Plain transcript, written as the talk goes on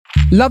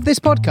Love this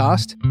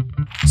podcast?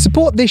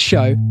 Support this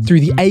show through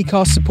the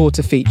Acast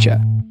supporter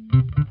feature.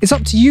 It's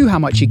up to you how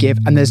much you give,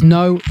 and there's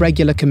no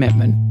regular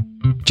commitment.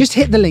 Just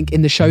hit the link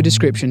in the show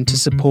description to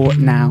support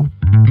now.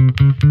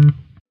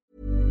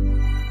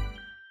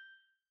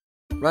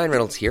 Ryan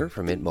Reynolds here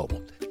from Mint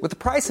Mobile. With the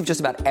price of just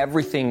about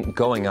everything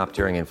going up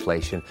during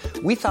inflation,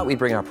 we thought we'd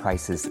bring our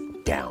prices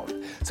down.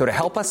 So to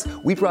help us,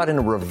 we brought in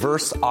a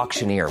reverse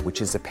auctioneer,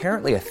 which is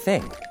apparently a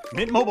thing.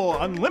 Mint Mobile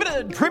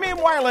Unlimited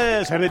Premium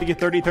Wireless. How to get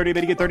 30, 30,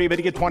 bit to get 30, bit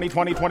to get 20,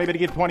 20, 20, bit to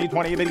get 20,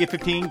 20, bit to get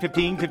 15,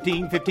 15,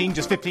 15, 15,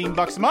 just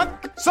 $15 a month?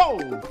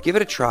 Sold! Give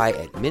it a try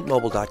at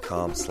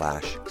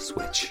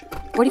mintmobile.com/switch.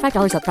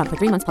 $45 up front for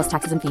 3 months plus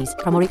taxes and fees.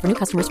 Promo rate for new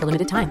customers for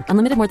limited time.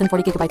 Unlimited more than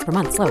 40 gigabytes per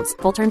month. Slows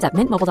full terms at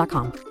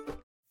mintmobile.com.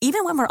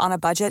 Even when we're on a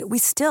budget, we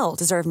still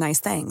deserve nice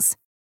things.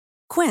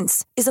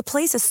 Quince is a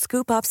place to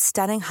scoop up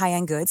stunning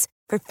high-end goods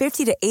for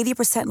 50 to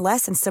 80%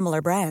 less than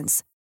similar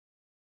brands.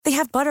 They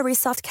have buttery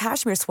soft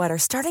cashmere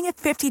sweaters starting at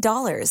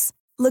 $50,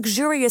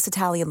 luxurious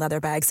Italian leather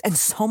bags, and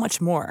so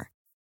much more.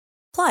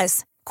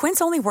 Plus,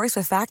 Quince only works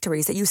with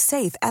factories that use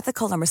safe,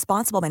 ethical, and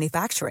responsible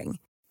manufacturing.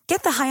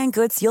 Get the high-end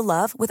goods you'll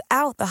love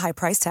without the high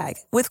price tag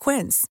with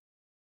Quince.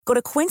 Go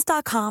to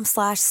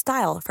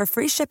quince.com/style for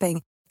free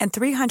shipping and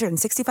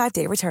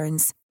 365-day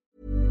returns.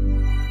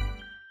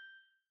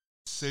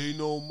 Say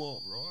no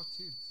more, bro. What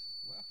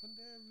happened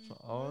there?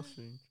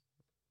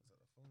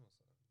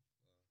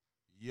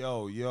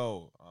 Yo.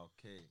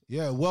 Okay.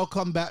 Yeah,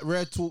 welcome back,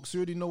 Rare Talks. You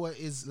already know what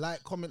it is.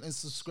 Like, comment, and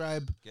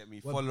subscribe. Get me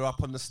follow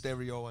up on the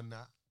stereo and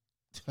that.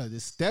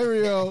 The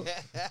stereo.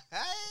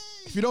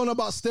 If you don't know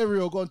about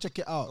stereo, go and check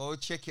it out. Go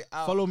check it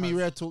out. Follow me,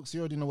 Rare Talks.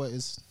 You already know what it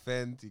is.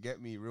 Fend, you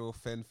get me? Real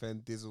Fend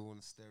Dizzle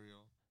on stereo.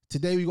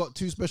 Today we got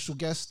two special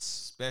guests.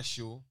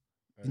 Special.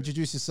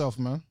 Introduce yourself,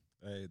 man.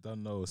 Hey,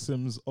 don't know.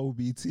 Sims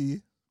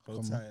OBT.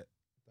 Hold tight.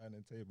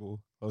 Dining table.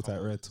 Hold tight.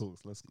 Rare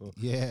Talks. Let's go.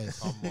 Yes.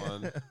 Come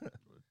on.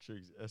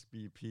 Triggs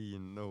SBP, you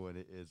know what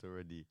it is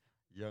already.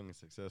 Young and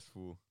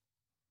successful.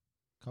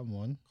 Come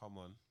on. Come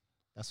on.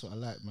 That's what I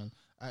like, man.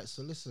 All right,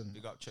 so listen.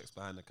 Big up checks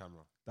behind the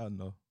camera. Don't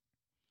know.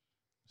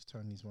 Let's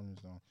turn these ones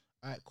down.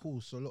 All right,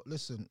 cool. So look,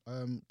 listen.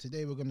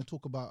 Today we're going to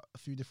talk about a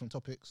few different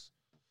topics.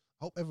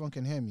 I hope everyone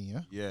can hear me,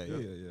 yeah? Yeah.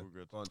 All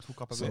good. Go on,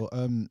 talk up a So,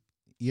 bit.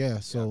 yeah,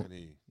 I so, can hear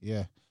you.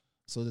 yeah.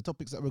 So the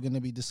topics that we're going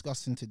to be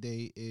discussing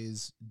today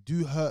is,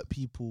 do hurt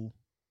people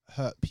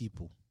hurt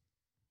people?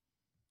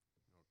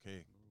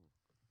 Okay.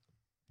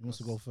 Who wants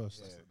to go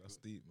first? Yeah, That's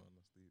deep, man.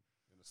 That's deep.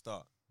 You gonna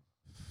start?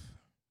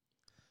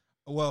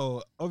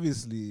 Well,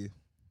 obviously,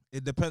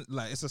 it depends.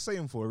 Like, it's the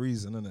same for a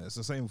reason, isn't it? It's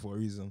the same for a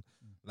reason.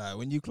 Like,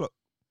 when you clock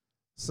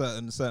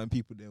certain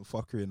people doing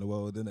fuckery in the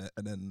world, innit?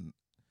 And then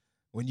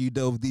when you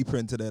delve deeper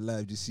into their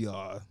lives, you see,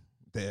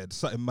 there's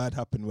something mad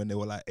happened when they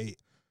were like 8.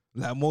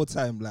 Like, more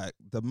time, like,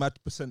 the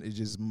mad percentage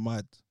is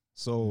mad.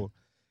 So,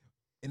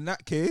 in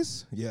that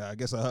case, yeah, I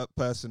guess a hurt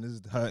person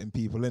is hurting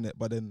people, innit?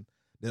 But then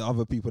there are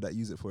other people that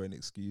use it for an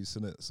excuse,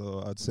 innit?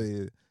 So, I'd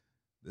say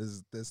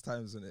there's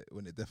times in it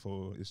when it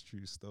defo is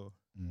true still.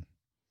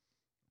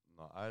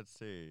 No, I'd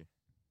say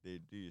they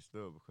do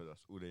still because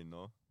that's all they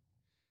know.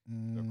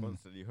 They're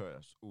constantly hurt.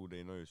 That's all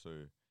they know.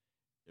 So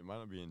it might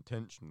not be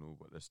intentional,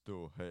 but they're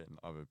still hurting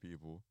other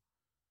people.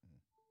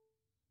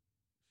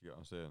 You get what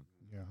I'm saying?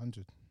 Yeah,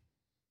 100.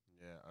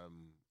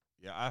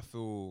 Yeah, I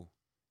feel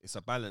it's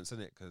a balance,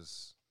 isn't it?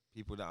 Because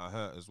people that are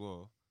hurt as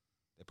well,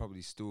 they're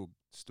probably still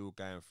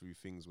going through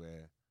things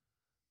where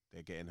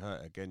they're getting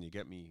hurt again. You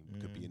get me?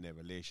 Could be in their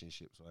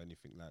relationships or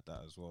anything like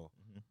that as well.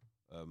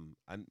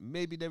 And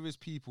maybe there is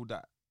people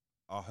that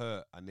are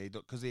hurt and they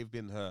don't, because they've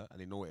been hurt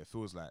and they know what it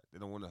feels like. They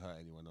don't want to hurt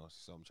anyone else.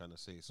 So I'm trying to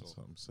say. So that's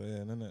what I'm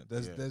saying, innit?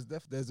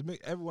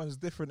 Everyone's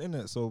different,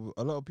 innit? So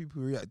a lot of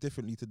people react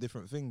differently to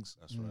different things.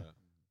 That's right.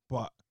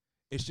 But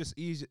it's just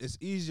easy. It's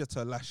easier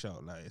to lash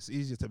out. Like, it's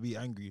easier to be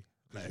angry.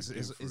 Like, it's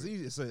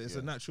easy. It's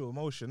a natural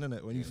emotion,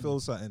 innit? When you feel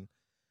something,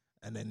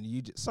 and then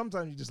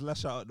sometimes you just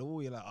lash out at the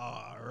wall. You're like,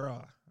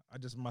 rah, I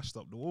just mashed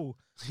up the wall.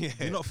 Yeah.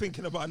 You're not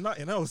thinking about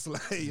nothing else.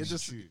 Like, you're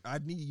just true.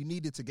 you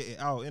needed to get it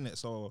out, innit?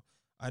 So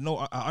I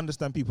know I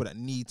understand people that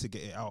need to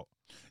get it out.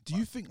 Do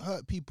you think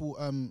hurt people,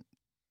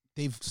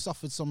 they've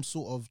suffered some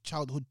sort of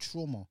childhood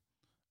trauma,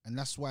 and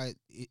that's why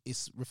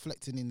it's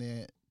reflecting in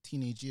their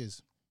teenage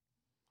years?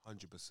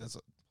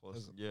 100%.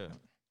 Yeah.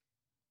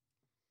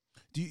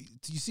 Do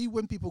you see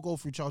when people go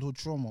through childhood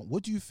trauma?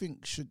 What do you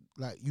think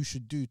you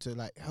should do to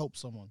like help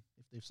someone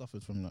if they've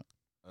suffered from that?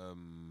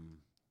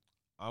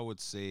 I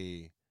would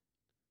say,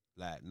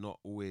 like, not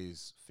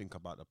always think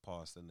about the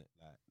past, innit?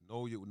 Like,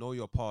 know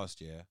your past,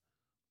 yeah,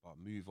 but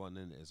move on,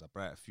 innit? There's a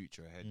brighter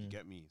future ahead. You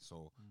get me?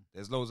 So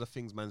there's loads of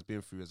things man's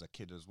been through as a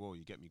kid as well.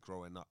 You get me?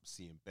 Growing up,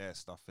 seeing bare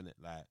stuff in it,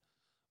 like,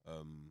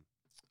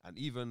 and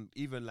even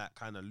like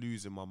kind of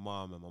losing my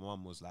mom, and my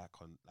mom was like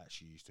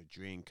she used to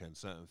drink and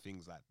certain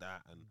things like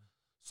that, and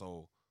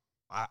so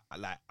I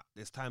like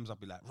there's times I'll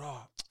be like,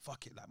 raw,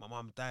 fuck it, like my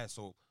mom died,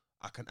 so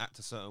I can act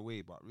a certain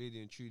way, but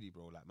really and truly,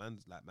 bro, man,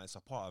 it's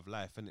a part of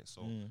life, innit?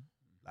 So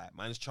like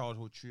man's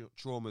childhood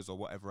traumas or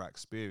whatever I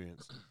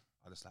experience,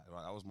 I just like,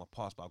 right, that was my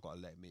past, but I've got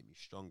to let it make me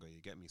stronger. You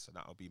get me? So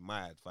that'll be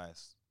my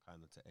advice,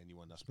 kind of, to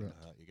anyone that's been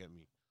hurt. You get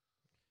me?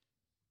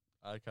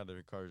 I kind of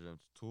encourage them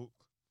to talk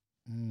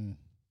Mm.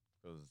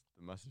 because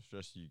the massive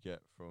stress you get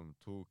from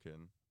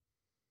talking,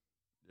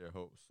 it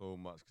helps so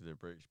much because it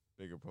breaks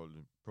bigger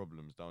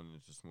problems down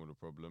into smaller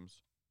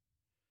problems.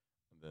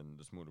 And then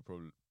the smaller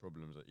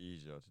problems are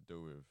easier to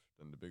deal with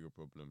than the bigger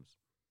problems.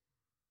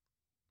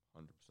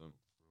 100%.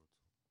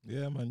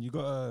 Yeah, man, you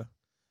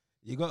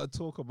gotta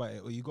talk about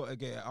it, or you gotta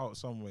get it out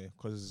somewhere.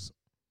 Because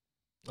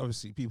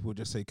obviously, people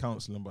just say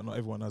counselling, but not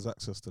everyone has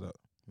access to that.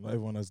 Not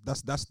everyone has.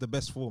 That's the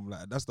best form.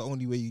 Like that's the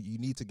only way you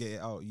need to get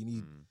it out. You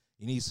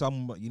need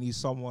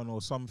someone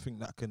or something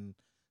that can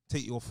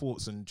take your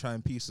thoughts and try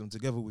and piece them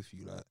together with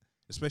you. Like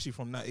especially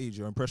from that age,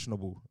 you're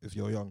impressionable if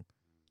you're young.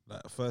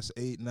 Like first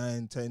 8,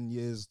 9, 10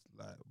 years.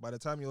 Like by the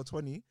time you're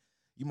 20,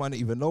 you might not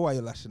even know why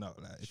you're lashing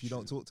out. Like if you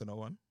don't talk to no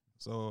one.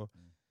 So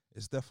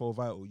it's therefore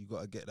vital. You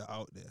gotta get that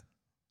out there.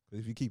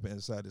 Because if you keep it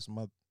inside, it's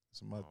mad.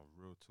 It's mad. Oh,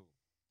 real talk.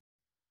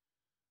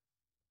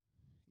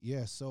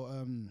 Yeah, so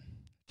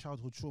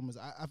childhood traumas.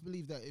 I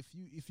believe that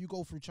if you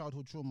go through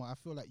childhood trauma, I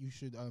feel like you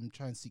should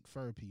try and seek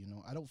therapy. You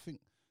know, I don't think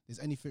there's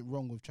anything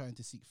wrong with trying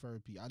to seek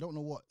therapy. I don't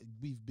know what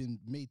we've been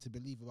made to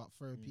believe about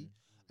therapy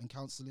and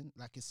counselling.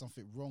 Like it's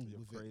something wrong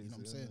with it. You know what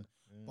I'm saying?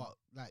 Yeah. But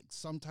like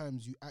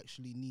sometimes you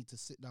actually need to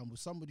sit down with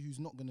somebody who's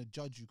not gonna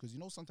judge you, because you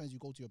know sometimes you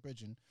go to your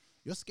brethren,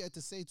 you're scared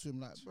to say to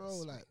him like, bro,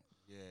 like.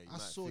 Yeah, I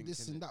saw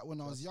this and that when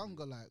I was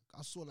younger. Like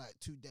I saw like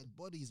 2 dead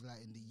bodies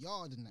like in the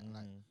yard and that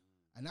like,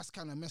 and that's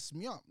kind of messed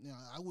me up. You know,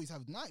 I always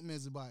have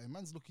nightmares about it.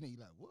 Man's looking at you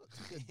like, what?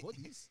 2 dead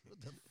bodies?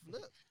 What the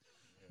flip?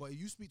 But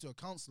if you speak to a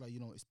counsellor, you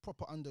know, it's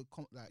proper under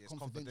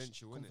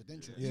confidential.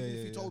 Yeah. Even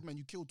if you told man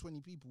you killed 20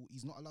 people,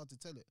 he's not allowed to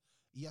tell it.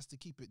 He has to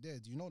keep it there.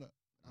 Do you know that?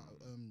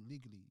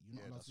 Legally,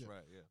 you're not allowed to.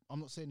 Right, yeah.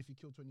 I'm not saying if you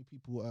kill 20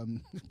 people,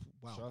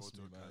 wow, Trust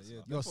me, man. Yeah,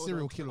 you're a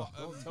serial killer.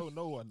 Don't tell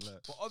no one. Like.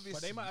 But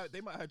obviously,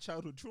 they might have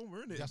childhood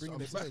trauma in it. That's Bringing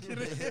what it back I'm in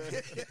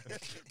it.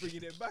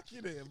 Bringing it back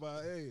in it.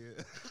 But hey,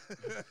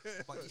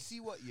 but you see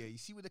what? Yeah, you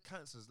see with the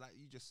cancers, like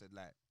you just said,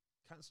 like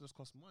cancers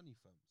cost money,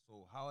 fam.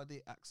 So how are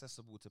they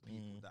accessible to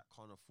people that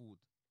can't afford?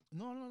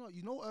 No.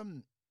 You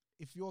know,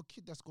 if you're a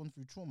kid that's gone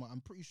through trauma,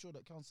 I'm pretty sure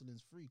that counselling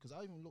is free. Because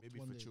I even looked Maybe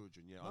one for day.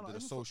 children, yeah, No, under the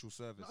even social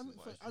services. I mean,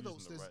 But for it's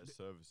adults, using the there's right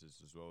services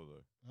as well,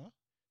 though. Huh?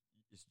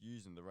 It's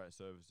using the right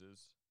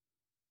services.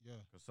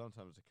 Yeah. Because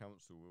sometimes the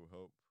council will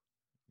help.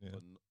 Yeah.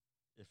 But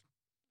if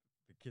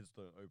the kids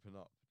don't open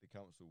up, the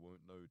council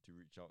won't know to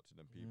reach out to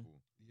them people.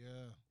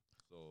 Yeah.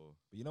 So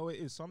but you know what it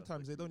is.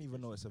 Sometimes like they don't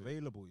even know it's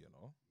communication available. You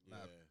know,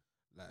 Yeah,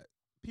 like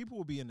people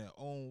will be in their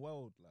own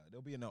world. Like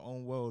they'll be in their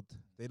own world.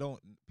 They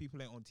don't.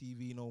 People ain't on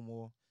TV no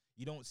more.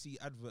 You don't see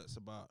adverts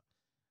about,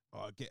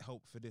 get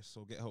help for this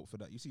or get help for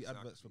that. You see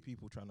adverts for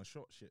people trying to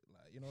short shit.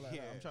 Like, you know,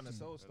 like I'm trying to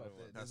sell stuff.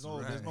 That's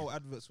There's no right.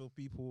 adverts for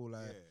people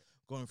like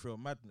going through a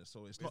madness.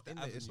 So it's Where's not the in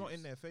it's not in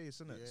avenues? their face,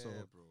 isn't it? Yeah, So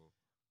bro.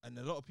 and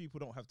a lot of people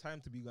don't have time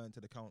to be going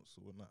to the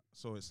council and that.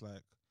 So it's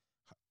like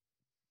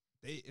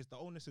it's the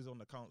onus is on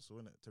the council,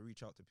 innit, to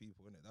reach out to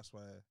people, innit. That's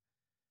why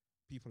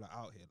people are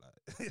out here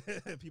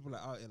like people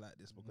are out here like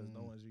this because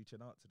no one's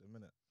reaching out to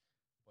them, innit.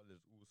 but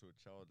there's also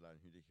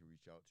Childline who they can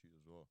reach out to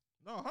as well.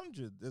 No,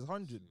 100. There's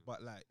 100,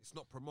 but like It's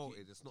not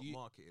promoted. It's not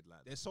marketed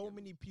like. there's that, so you get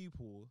me? many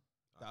people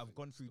that have think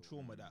gone through still,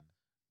 trauma that.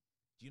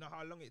 Do you know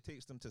how long it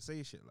takes them to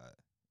say shit? Like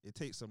it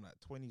takes them like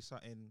 20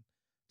 something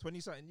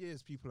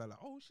years. People are like,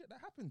 oh shit, that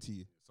happened to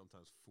you.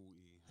 Sometimes 40.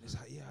 And it's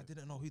like, yeah, I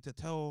didn't know who to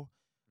tell.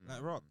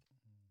 Like rock.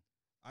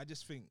 I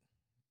just think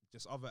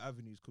just other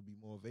avenues could be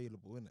more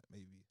available, innit?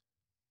 Maybe.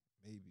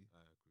 I agree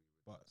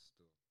with But- that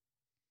still.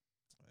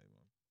 Hey,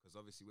 man. Because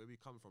obviously where we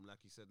come from, like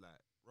you said, like,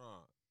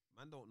 right,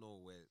 man don't know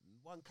where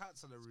one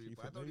counsellor route, keep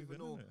but I it don't even moving,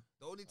 know. innit?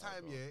 The only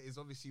time,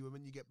 is obviously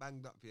when you get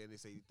banged up here and they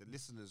say the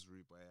listeners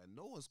route, but and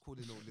no one's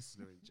calling no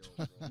listener in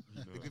jail, bro.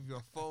 They give you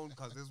a phone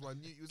because there's one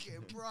you was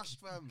getting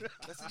brushed, fam.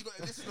 They said you got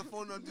to listen to the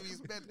phone under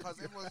his bed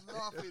because everyone's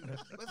laughing.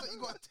 But it's like you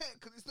got a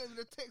text because it's not even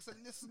a text and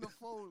listen to the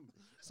phone.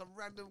 Some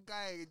random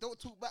guy don't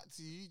talk back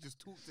to you, you just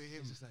talk to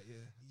him. He's just like,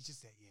 yeah. You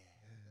just say,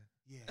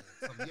 yeah.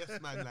 Some yes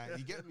man, like,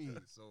 you get me?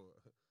 So,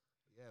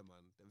 yeah, man,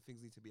 them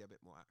things need to be a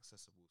bit more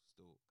accessible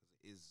still because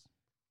it is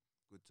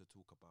good to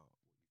talk about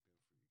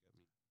what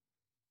you've been through, you get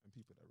me? And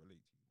people that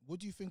relate to you. What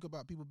do you think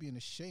about people being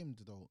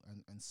ashamed though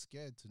and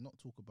scared to not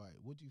talk about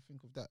it? What do you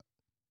think of that?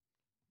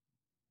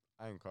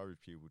 I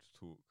encourage people to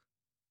talk.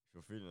 If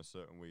you're feeling a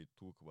certain way,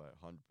 talk about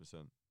it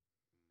 100%.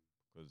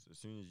 Because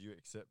as soon as you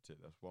accept it,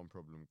 that's one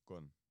problem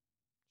gone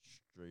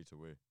straight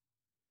away.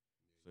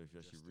 So if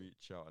you actually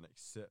reach out and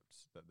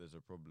accept that there's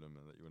a problem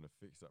and that you want to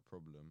fix that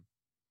problem,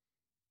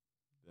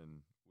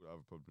 then all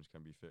other problems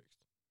can be fixed.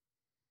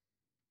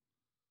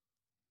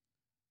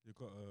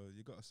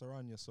 You gotta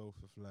surround yourself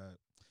with like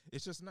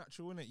it's just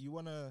natural, innit? You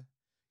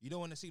don't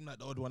wanna seem like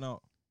the odd one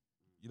out.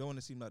 You don't want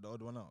to seem like the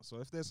odd one out. So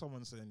if there's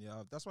someone saying,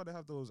 yeah, that's why they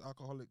have those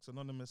Alcoholics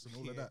Anonymous and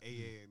all of that.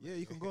 Yeah,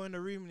 you can go in the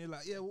room and you're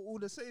like, yeah, we're all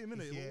the same,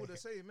 innit? We're all the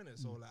same,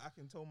 innit? So like I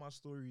can tell my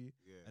story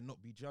and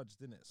not be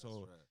judged, innit?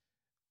 So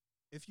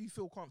if you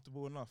feel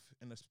comfortable enough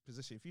in this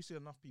position, if you see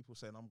enough people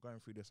saying, I'm going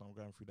through this, I'm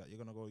going through that, you're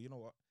going to go, you know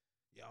what?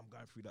 Yeah, I'm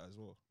going through that as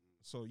well.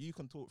 So you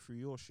can talk through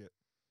your shit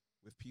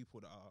with people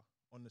that are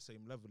on the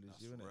same level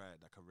as you, innit? Right,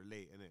 that can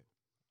relate, innit?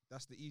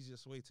 That's the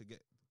easiest way to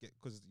get,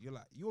 because you're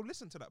like, you'll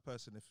listen to that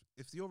person.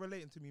 If you're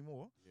relating to me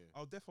more,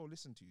 I'll definitely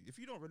listen to you. If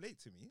you don't relate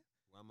to me,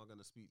 why am I going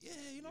to speak to you?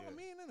 Yeah, you know what I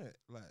mean, innit?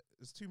 Like,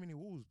 there's too many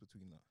walls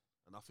between that.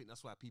 And I think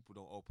that's why people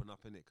don't open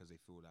up, innit? Because they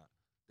feel that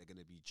they're going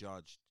to be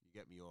judged. You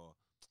get me? Or,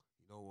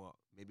 you know what?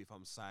 Maybe if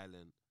I'm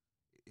silent,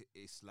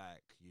 it's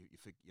like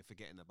you're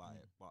forgetting about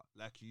it. But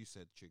like you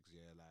said, Triggs,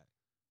 yeah, like,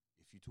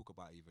 if you talk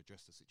about it, you've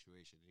addressed the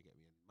situation, you get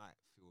me? And it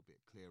might feel a bit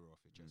clearer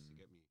off your chest, you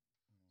get me?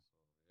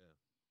 So,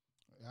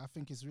 I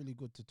think it's really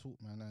good to talk,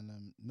 man,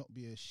 and not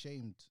be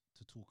ashamed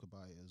to talk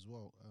about it as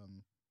well.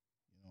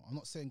 You know, I'm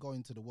not saying go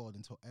into the world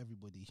and tell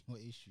everybody your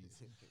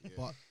issues,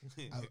 but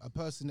a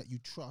person that you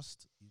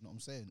trust, you know what I'm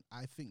saying?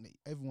 I think that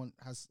everyone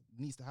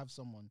needs to have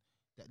someone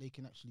that they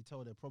can actually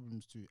tell their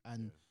problems to,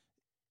 and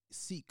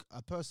seek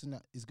a person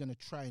that is going to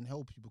try and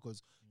help you,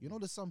 because you know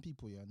there's some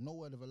people, no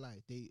word of a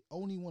lie, they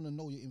only want to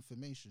know your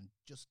information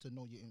just to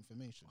know your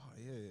information.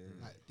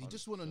 Like they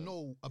just want to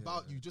know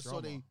about you just so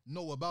they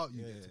know about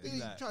you. They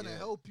ain't trying to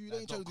help you, they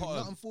ain't trying to do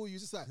nothing for you.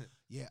 It's just like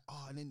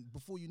and then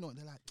before you know it,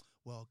 they're like,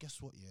 well, guess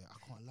what,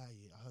 I can't lie,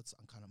 I heard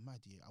something kind of mad,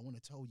 I want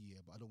to tell you,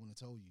 but I don't want to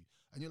tell you.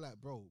 And you're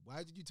like, bro,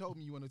 why did you tell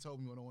me you want to tell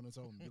me when I want to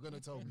tell me? You're going to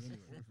tell me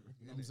anyway.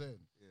 You know what I'm saying?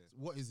 So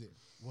what is it?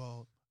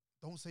 Well,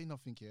 don't say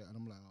nothing here. And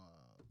I'm like,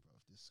 bro,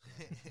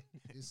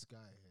 this guy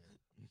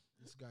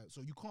here.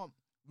 So you can't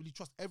really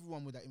trust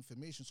everyone with that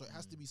information. So it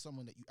has to be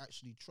someone that you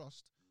actually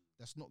trust,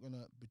 that's not going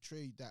to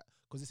betray that.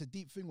 Because it's a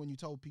deep thing when you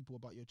tell people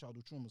about your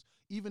childhood traumas.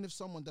 Even if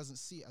someone doesn't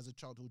see it as a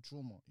childhood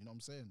trauma, you know what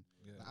I'm saying?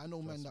 Like, I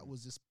know men that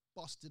was just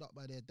busted up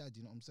by their dad,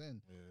 you know what I'm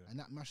saying? And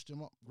that mashed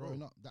them up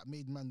growing up. That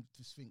made man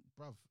just think,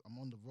 bruv, I'm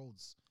on the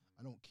roads.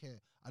 I don't care.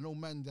 I know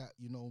men that,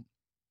 you know,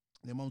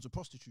 their moms were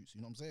prostitutes,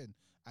 you know what I'm saying?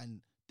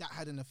 And that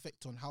had an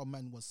effect on how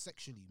man was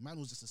sexually. Man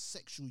was just a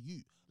sexual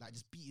youth, like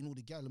just beating all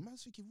the gal. And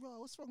man's thinking, bro,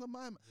 what's wrong with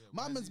my man?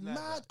 My man's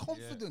mad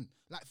confident,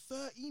 like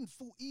 13,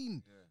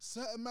 14.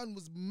 Certain man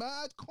was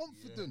mad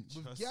confident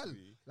with gal.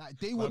 Like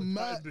they were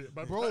mad,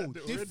 bro.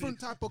 Different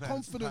type of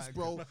confidence,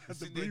 bro.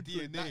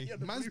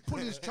 Man's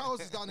pulling his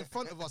trousers down in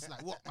front of us,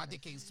 like, what? My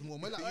dick ain't small.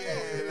 We're like,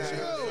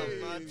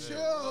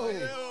 chill.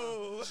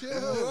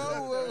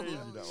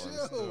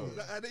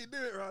 And they do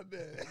it right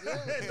there.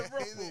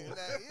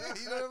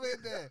 You know what I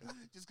mean? There.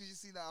 Just because you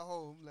see that at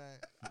home,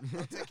 like,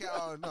 don't take it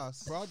out on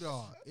us. Brother,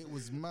 it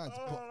was mad.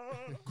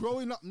 But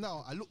growing up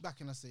now, I look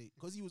back and I say,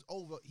 because he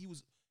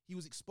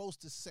was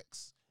exposed to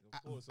sex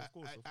at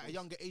a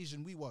younger age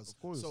than we was.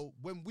 So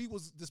when we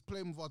was just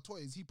playing with our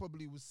toys, he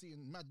probably was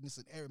seeing madness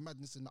and airing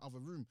madness in the other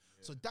room.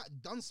 So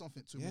that done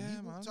something to him. When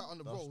he walked out on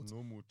the road,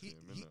 normal to him,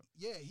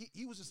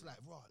 he was just like,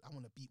 right, I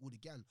want to beat all the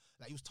gal.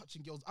 Like he was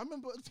touching girls. I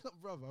remember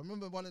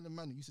one of the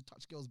men who used to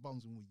touch girls'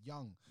 bums when we were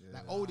young,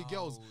 like older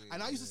girls.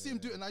 And I used to see him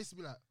do it, and I used to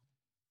be like,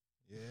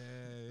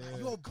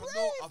 you're brave,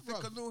 I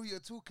think I know who you're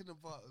talking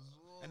about as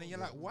well. And then you're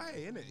like, why,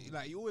 innit?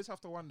 Like, you always have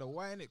to wonder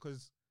why, innit?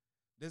 Because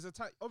there's a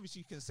type, obviously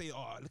you can say,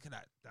 oh, look at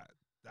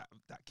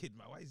that kid,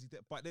 man, why is he there?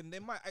 But then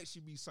there might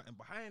actually be something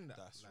behind that.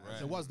 That's like, right.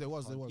 There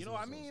was. You know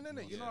what I mean,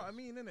 innit? You know what I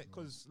mean, innit?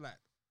 Because like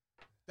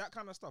that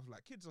kind of stuff,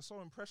 like kids are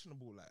so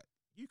impressionable. Like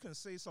you can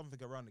say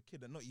something around a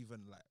kid and not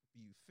even like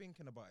be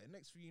thinking about it.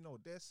 Next thing you know,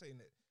 they're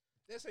saying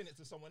it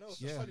to someone else.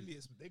 And suddenly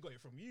they got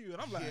it from you,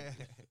 and I'm like,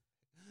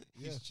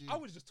 I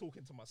was just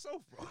talking to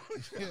myself, bro.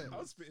 I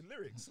was spitting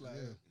lyrics,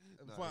 like.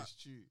 But it's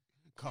true.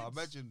 Can't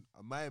imagine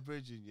my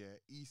brethren,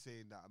 he's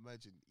saying that.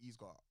 Imagine he's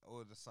got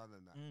older son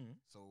and that.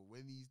 So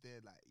when he's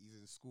there, like he's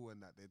in school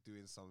and that, they're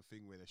doing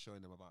something where they're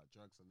showing them about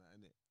drugs and that,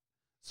 innit?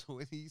 So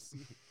when he's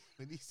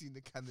seen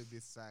the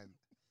cannabis sign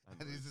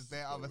and this is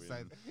their other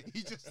side,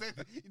 he just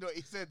said,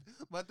 he said,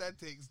 my dad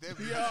takes them.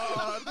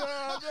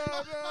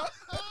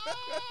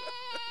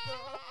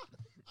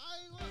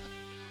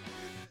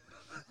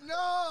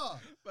 No,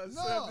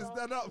 service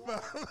that up,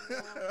 fam.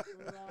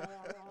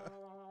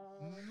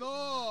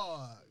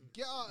 No,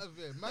 get out of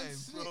here, man.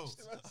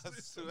 Snitched. I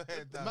swear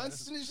that Man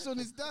snitched on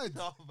his dad.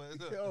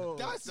 No,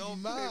 that's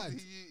mad.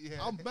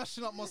 I'm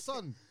mashing up my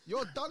son.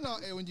 You're done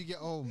out here when you get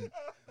home.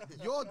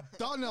 You're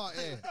done out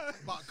here.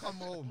 But come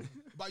home.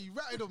 But you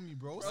ratted on me,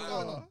 bro. What's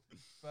going on?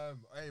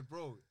 Fam, hey,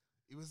 bro.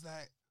 He was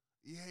like,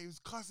 he was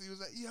cussing. He was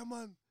like, yeah,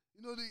 man.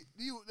 You know,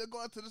 they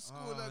go out to the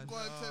school and go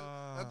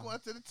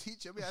out to the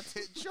teacher. Me, I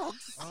take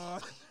drugs.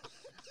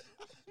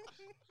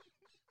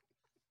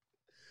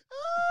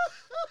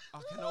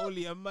 I can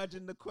only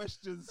imagine the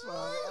questions, fam.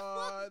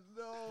 Oh,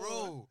 no.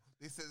 Bro,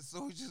 they said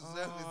social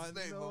service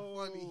name, but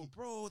funny.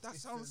 Bro, that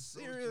sounds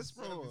serious,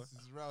 bro. This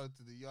is round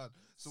to the yard.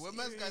 So when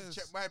man's guys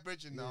check my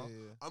bridging now,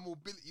 I'm all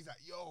Billy. He's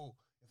like, yo,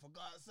 if I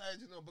go outside,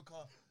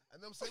 because...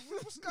 And I'm saying,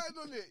 what's going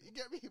on here? You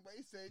get me? But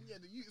he's saying,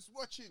 the youth's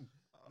watching.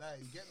 Nah,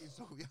 you get me?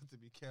 So we have to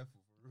be careful,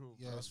 for real.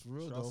 Yeah, it's for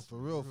real, though.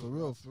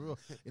 For real.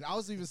 And I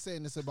was even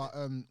saying this about,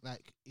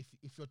 like,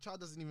 if your child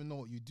doesn't even know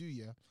what you do,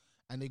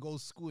 and they go to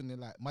school and they're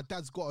like, my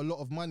dad's got a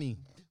lot of money.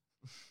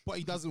 but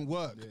he doesn't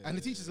work. And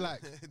the teacher's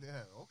like,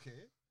 Yeah,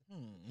 okay.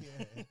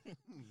 Yeah.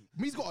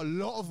 he's got a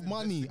lot of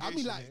money. I mean,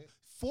 Investigation, like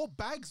 4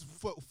 bags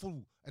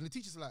full. And the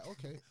teacher's like,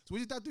 okay, so what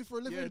did dad do for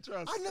a living? Yeah,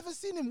 trust. I've never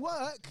seen him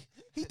work.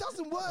 He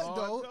doesn't work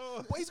though.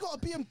 no. But he's got a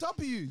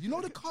BMW. You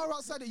know the car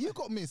outside that you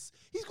got, miss?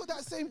 He's got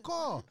that same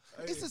car.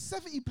 It's a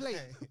 70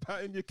 plate.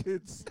 Patting your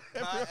kids.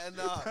 Tighten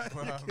up,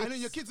 bro. And then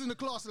your kids in the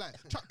class like,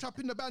 trap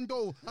in the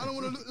bando. I don't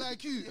want to look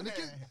like you. And the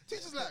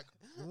teacher's like,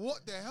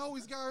 what the hell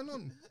is going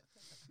on?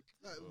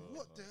 Like,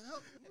 what the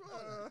hell?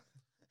 Bro.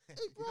 Hey,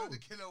 You know the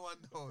killer one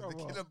though, the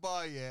killer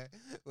bar, yeah.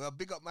 Well,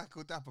 big up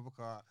Michael Dapper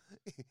because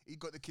he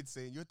got the kid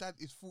saying, your dad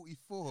is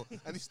 44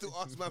 and he still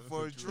asks man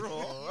for a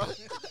draw.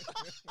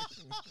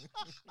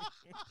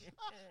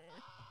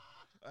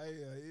 Ay.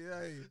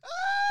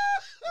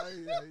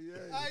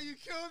 Ah, you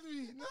killed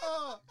me.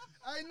 No,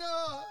 I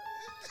know.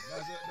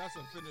 That's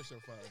a finisher,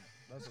 fam.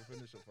 That's a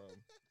finisher, fam.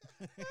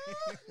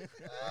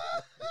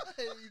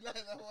 You like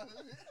that one?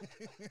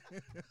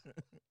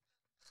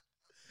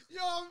 Yo,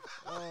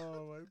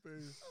 Oh, my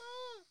face.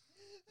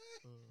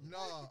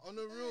 nah, on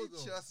the real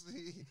though. Trust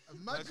me.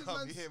 Imagine I can't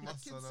man- be hearing my a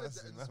kid son said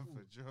asking that in man school.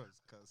 for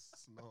draws because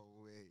no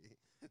way.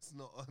 It's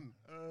not on.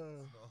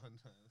 It's not on.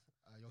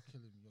 You're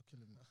killing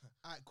me.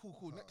 All right,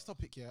 cool. Next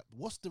topic, yeah.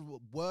 What's the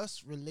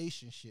worst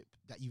relationship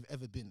that you've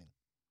ever been in?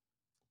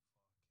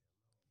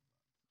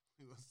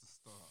 Who wants to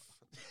start?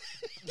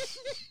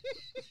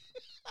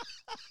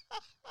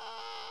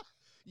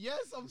 Yes,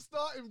 I'm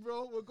starting,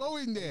 bro. We're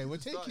going there. We're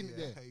taking it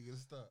there. How you gonna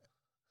start?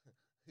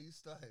 Who's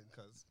starting?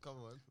 Cause come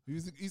on.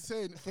 He's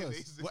saying it first.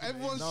 He's Well, looking at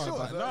everyone's No, shook.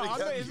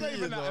 but it's not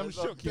even that I'm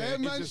shook. Bear Yeah,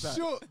 man it's just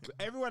shook. that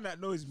everyone that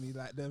knows me,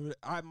 like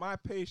my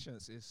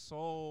patience is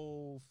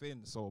so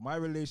thin. So my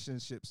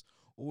relationships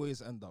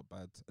always end up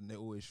bad, and they're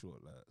always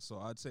short. Like, so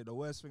I'd say the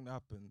worst thing that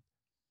happened.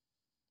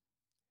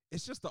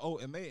 It's just the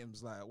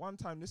ultimatums. Like one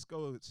time, this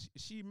girl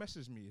she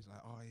messaged me. It's like,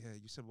 oh yeah,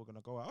 you said we're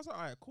gonna go out. I was like,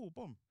 all right, cool,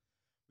 boom.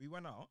 We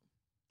went out.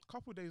 A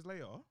couple of days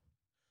later,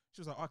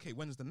 she was like, okay,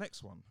 when's the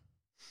next one?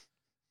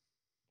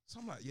 So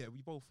I'm like, yeah,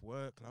 we both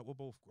work, like we're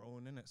both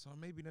growing, innit? So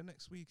maybe the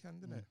next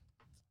weekend, innit?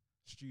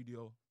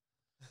 Studio.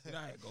 You know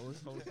how it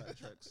goes, like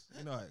tracks.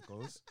 You know how it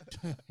goes.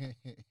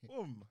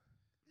 Boom.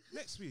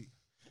 Next week.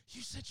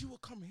 You said you were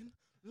coming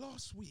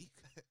last week.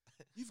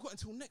 You've got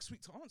until next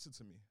week to answer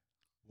to me.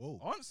 Whoa.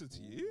 Answer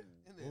to you?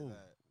 Innit? Like,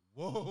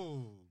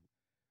 Whoa.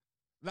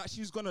 Like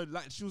she was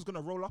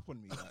gonna roll up on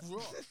me.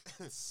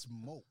 Like.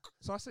 Smoke.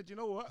 So I said, you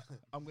know what?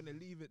 I'm gonna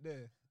leave it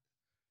there.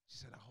 She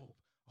said, I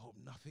hope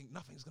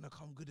nothing's gonna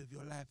come good of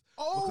your life.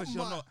 Oh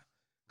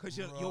because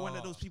you're my- you're one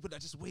of those people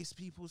that just waste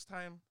people's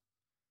time.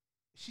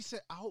 She said,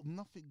 I hope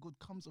nothing good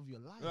comes of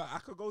your life. Like, I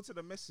could go to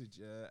the message,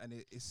 yeah, and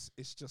it's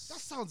just That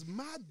sounds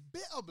mad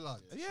bitter,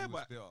 blood. yeah,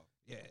 but bitter.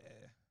 yeah.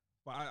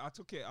 But I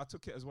took it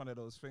as one of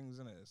those things,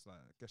 innit? It's like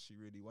I guess she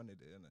really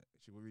wanted it, innit?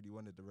 She really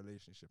wanted the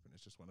relationship, and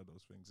it's just one of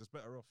those things. It's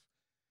better off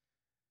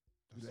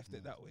we left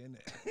it that way,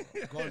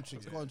 innit? Go on,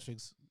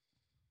 Triggs.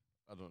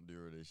 I don't do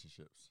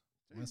relationships.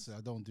 Man said,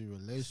 I don't do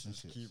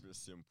relationships. Keep it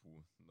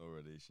simple. No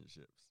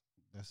relationships.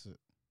 That's it.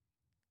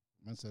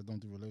 Man said, I don't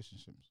do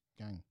relationships.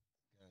 Gang.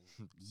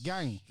 Straight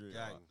Gang.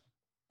 up.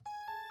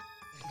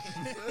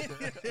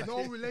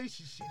 No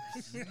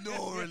relationships.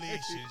 No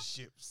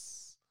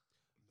relationships.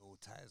 No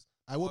ties.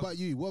 What about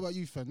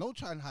you, friend? Don't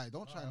try and hide.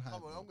 Don't try and hide.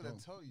 Come on, bro. I'm gonna Go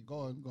tell you. Go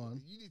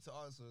on. You need to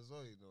answer as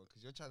well, you know,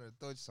 because you're trying to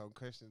dodge some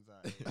questions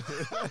out here.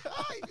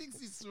 He thinks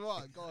he's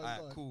smart. Go on.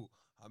 Alright, cool.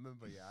 I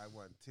remember, I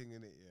want ting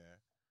in it,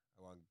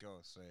 I want girl,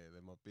 so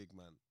they're my big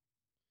man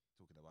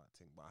talking about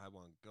ting, but I had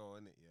one girl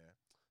in it,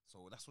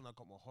 So that's when I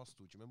got my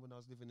hostel. Do you remember when I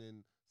was living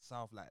in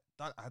South, like,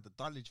 I had the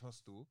Dulwich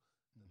hostel,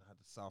 and I had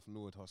the South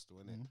Norwood hostel,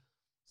 innit?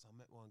 So I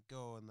met one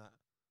girl and that,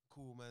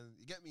 cool, man.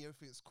 You get me?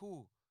 Everything's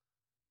cool.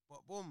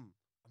 But boom,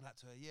 I'm like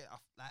to her,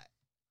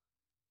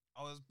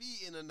 I was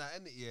beating and that,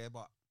 innit,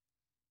 but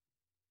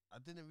I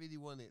didn't really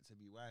want it to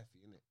be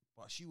wifey, innit?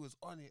 But she was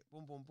on it,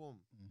 boom.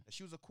 And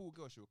she was a cool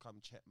girl. She would come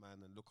check,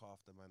 man, and look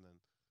after, man, and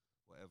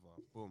whatever.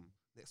 Boom.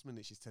 Next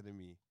minute, she's telling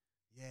me,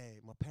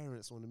 my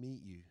parents want to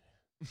meet you.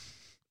 I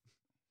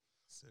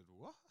said,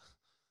 what?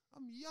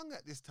 I'm young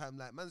at this time.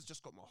 Like, man's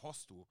just got my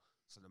hostel.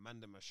 So the man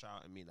them are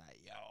shouting me like,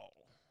 yo,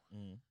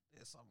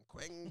 there's some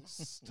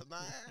quengs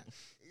tonight.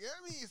 You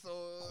get me? So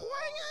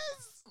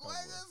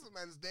quengs,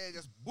 man's there,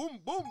 just boom.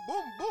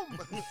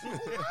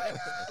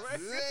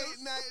 Late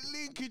night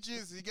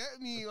linkages. You get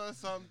me? On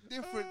some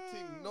different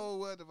thing. No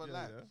word of a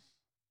lie.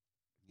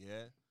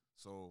 Yeah.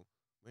 So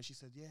when she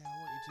said, I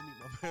want you to meet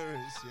my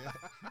parents,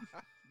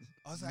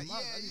 I was like,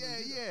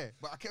 yeah.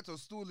 But I kept on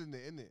stalling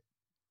it, innit?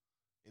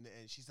 In the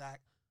end, she's like,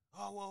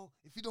 oh, well,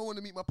 if you don't want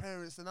to meet my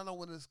parents, then I don't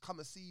want to come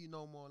and see you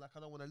no more. Like, I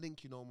don't want to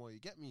link you no more. You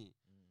get me?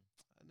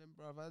 And then,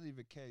 bruv, I didn't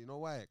even care. You know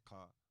why?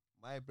 Cause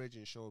my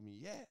brethren showed me,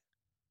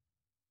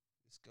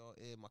 this girl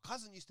here, my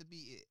cousin used to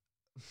beat it.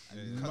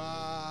 His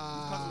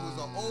cousin was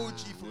an OG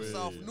from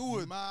South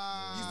Norwood.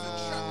 He used to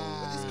trap.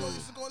 But this girl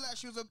used to go like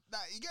she was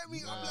you get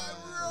me? I'm like,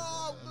 bro,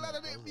 I'm glad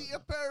I didn't meet your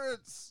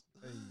parents.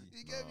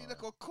 You get me?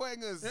 Like a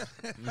quangers.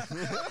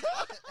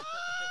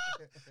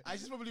 I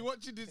she's probably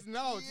watching this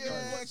now.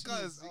 Yeah,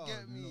 cuz, you Oh,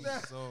 get me? no.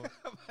 So,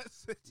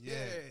 yeah.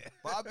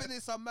 But I've been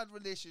in some mad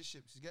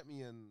relationships, you get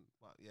me? And,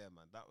 well, yeah,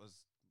 man, that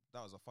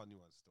was a funny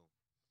one still.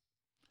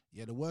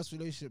 Yeah, the worst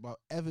relationship I've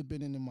ever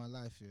been in my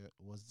life, yeah,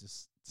 was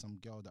just some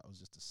girl that was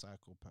just a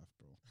psychopath,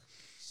 bro.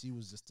 She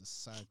was just a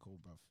psycho,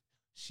 bro.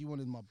 She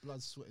wanted my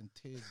blood, sweat, and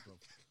tears, bro.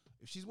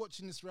 If she's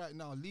watching this right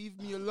now, leave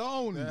me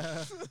alone.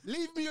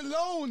 Leave me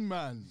alone,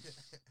 man.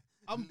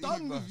 I'm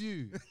done with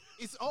you.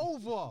 It's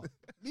over.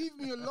 Leave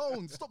me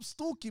alone. Stop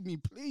stalking me,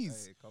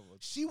 please. Hey, come on.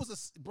 She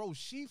was bro.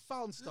 She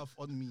found stuff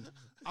on me.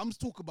 I'm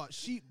talking about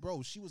she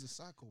was a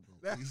psycho,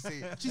 bro. You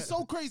see, She's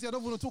so crazy. I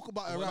don't want to talk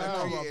about her right I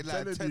now, bro. created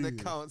like 10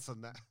 accounts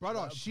on that.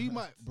 Brother, she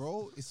might,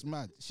 bro. It's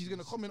mad. She's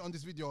gonna comment on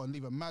this video and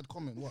leave a mad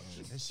comment. Watch,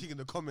 And she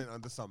gonna comment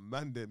under some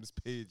mandem's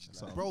page.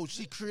 Like, bro.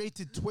 She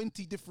created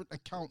 20 different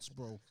accounts,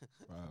 bro.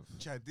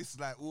 Chad, this is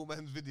like all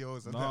man's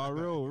videos. And Nah,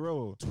 that.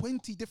 real.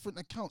 20 different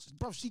accounts,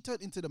 bro. She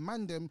turned into the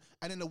mandem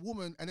and then a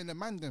woman and then a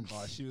mandem.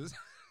 Oh, she was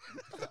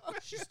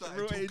She started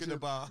real talking agent,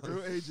 about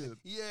real agent.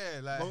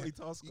 yeah, like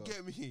Multitasker. You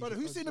get me, Brother,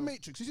 who's seen the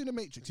Matrix? Who's seen the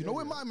Matrix? You know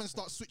when my man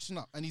starts switching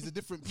up and he's a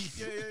different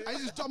people, and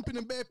he's just jumping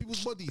in bare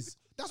people's bodies.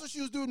 That's what she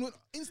was doing with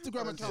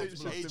Instagram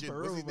accounts, bro. Agent, for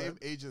what's real, his name? man.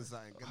 Agent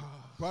something.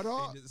 Brother,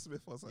 Agent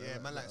Smith or something. Yeah,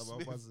 man, like that, about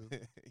Smith. buzzing.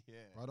 Yeah,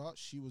 brother,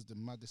 she was the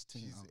maddest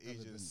thing. she's I've ever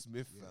Agent been.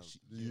 Smith, Yeah,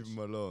 fam. Leave him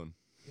alone.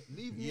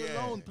 Leave me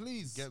Yeah. alone,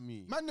 please. Get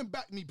me. Man, then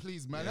back me,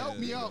 please, man. Yeah, Help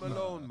me leave out, Leave him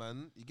man. alone,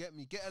 man. You get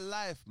me? Get a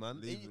life, man.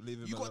 Leave- And leave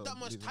him you got that alone,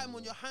 much leave him time on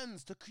alone. your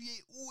hands to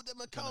create all them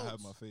Can I have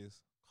accounts. my face?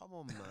 Come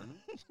on,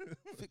 man.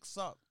 Fix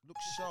up. Look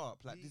sharp,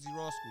 like Dizzy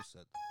Rascal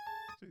said.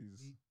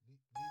 Jeez.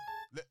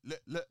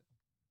 Let.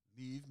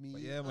 Leave me.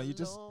 But yeah, man, you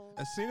just alone.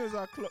 as soon as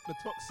I clock the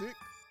toxic,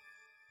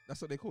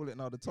 that's what they call it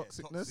now, the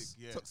toxicness, toxic,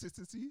 yeah.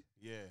 toxicity.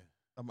 Yeah.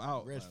 I'm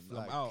out. Red man.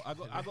 flag. I'm out.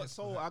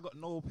 I got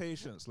no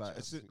patience. Like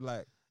it's just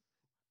like,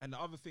 and the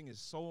other thing is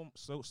so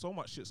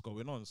much shit's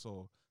going on.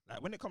 So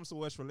like when it comes to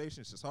worst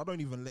relationships, I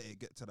don't even let it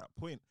get to that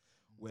point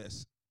where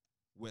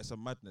it's a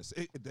madness.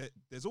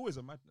 There's always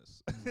a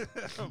madness,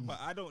 but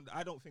I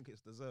don't think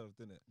it's deserved,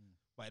 innit?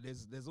 But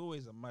there's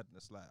always a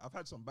madness. Like I've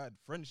had some bad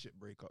friendship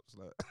breakups.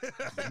 Like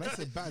That's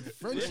a bad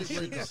friendship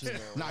breakup.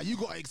 Nah, you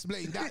gotta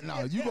explain that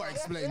now. You gotta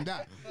explain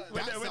that.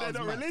 when they're sounds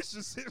not mad.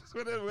 relationships,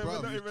 when we're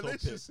Bruv, not you in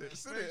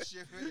relationships,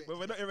 Friendship, innit? innit? But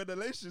we're not in a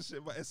relationship,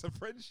 but it's a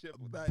friendship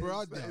that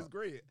Brother. is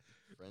great.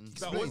 Friends.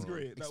 That was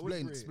great. That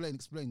was great.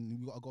 Explain.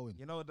 You gotta go in.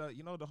 You know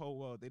the whole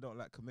world, they don't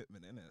like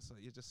commitment, innit? So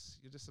you're just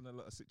in a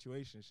lot of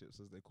situationships,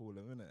 as they call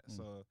them, innit?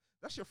 So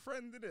that's your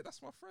friend, innit?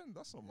 That's my friend.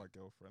 That's not my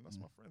girlfriend. That's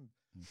my friend.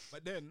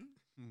 But then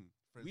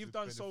Friends we've with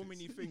done so benefits.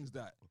 many things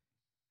that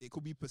it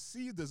could be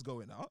perceived as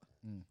going out.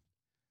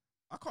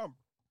 I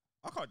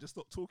can't just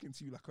stop talking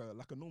to you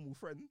like a normal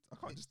friend. I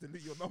can't just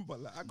delete your number.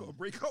 Like I gotta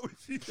break up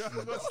with you. I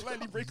gotta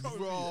slightly break up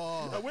with you.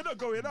 And we're not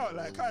going out.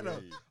 Like kind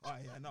of. Oh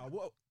yeah,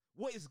 no.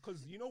 What is?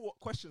 Because you know what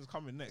questions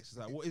coming next? It's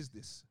like, what is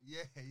this?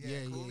 Yeah.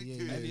 Yeah, Call me yeah,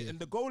 to yeah, it. And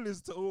the goal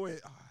is to always.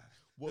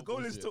 What the goal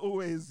was is it? to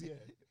always,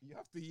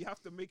 you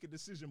have to make a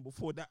decision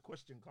before that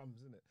question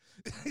comes,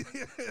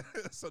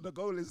 innit? So the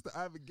goal is to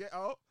either get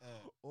out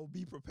or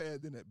be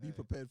prepared, innit? Be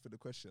prepared for the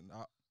question.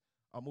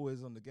 I'm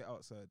always on the get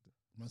out side.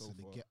 Man so said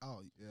to far. get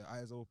out. Yeah,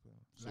 eyes open.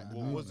 So Like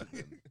what the was moon.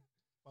 it then?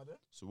 Pardon?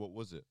 So what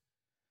was it?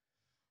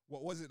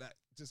 What was it that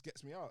just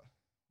gets me out?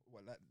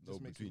 What that No,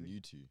 just makes between me you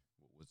two,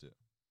 what was it?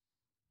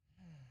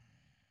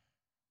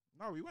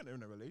 No, we weren't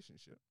in a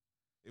relationship.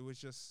 It was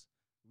just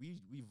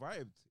we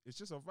vibed. It's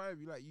just a vibe.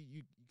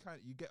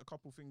 You get a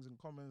couple things in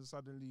common. And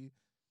suddenly,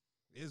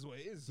 it is what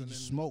it is. Did and you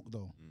then- smoke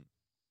though?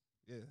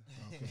 Yeah.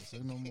 Okay, say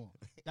no more.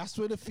 That's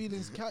where the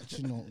feelings catch,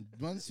 you know.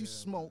 Once you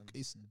smoke,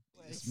 it's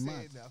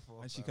mad.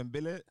 And she can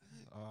bill it.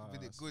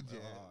 Bill it good, yeah.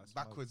 it's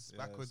Backwards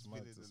mad. billing It's mad.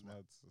 and It's that.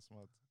 mad. It's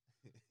mad.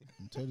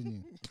 I'm telling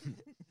you.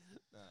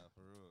 Nah,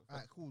 for real. All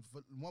right, cool.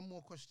 But one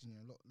more question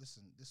here. Look,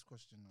 listen, this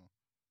question now.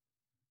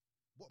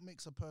 What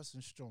makes a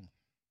person strong?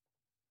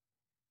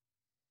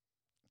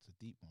 It's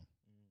a deep one.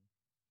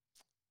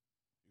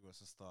 You want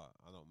to start?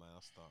 I don't mind.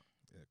 I'll start.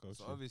 Yeah, go.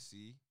 So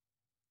obviously,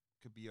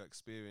 could be your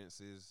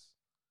experiences,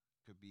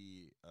 could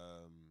be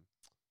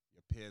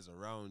your peers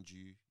around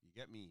you. You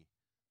get me?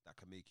 That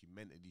can make you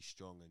mentally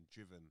strong and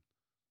driven.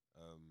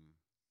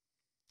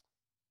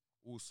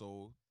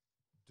 Also,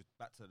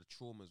 back to the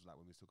traumas, like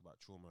when we talk about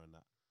trauma and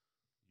that,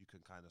 you can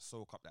kind of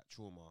soak up that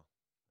trauma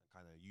and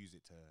kind of use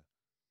it to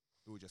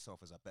build yourself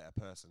as a better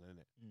person,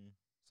 innit?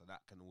 So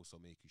that can also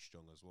make you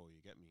strong as well.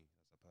 You get me?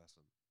 As a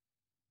person.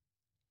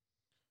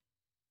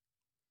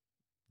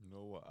 You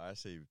know what? I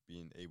say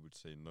being able to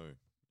say no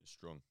is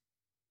strong.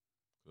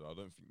 Because I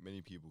don't think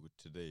many people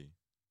today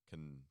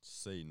can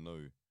say no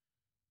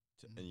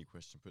to any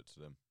question put to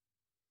them,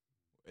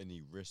 or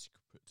any risk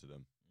put to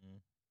them.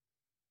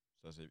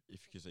 So I say, if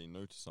you can say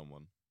no to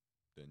someone,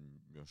 then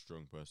you're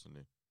strong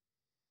personally.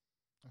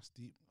 That's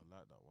deep. I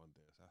like that one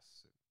day. That's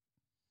sick.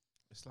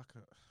 It's like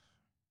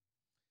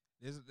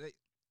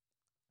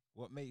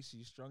what makes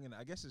you strong in it?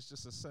 I guess it's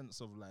just a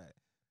sense of like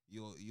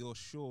you're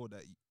sure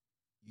that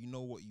you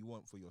know what you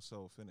want for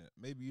yourself, innit?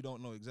 Maybe you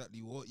don't know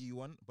exactly what you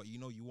want, but you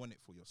know you want it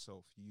for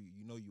yourself.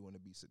 You know you want to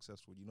be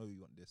successful. You know you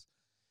want this.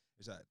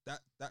 It's like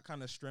that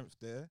kind of strength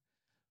there,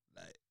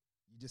 like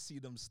you just see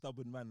them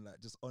stubborn man like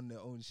just on their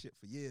own shit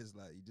for years.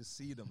 Like you just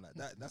see them like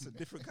that. That's a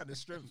different kind of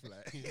strength.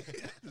 Like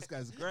this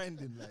guy's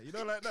grinding, like you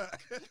know, like that.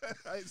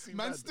 I ain't seen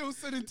Man still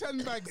sending 10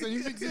 bags and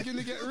you think he's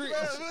gonna get rich.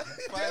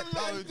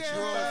 £5 draw.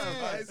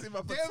 I ain't seen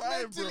my They're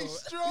time, mentally bro.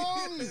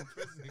 strong.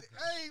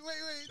 Hey,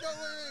 wait, no,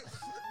 wait.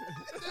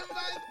 They're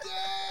man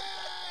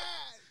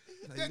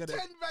You're They're gonna-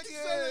 10 bag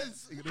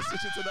sellers. You're gonna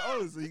switch it to the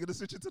O's. Are you gonna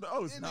switch it to the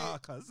O's? Nah,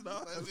 cuz nah.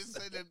 I've been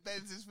saying the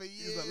Benzes for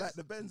He's years. not like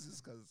the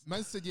Benzes, cuz.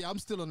 Man said, yeah, I'm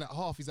still on that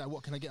half. He's like,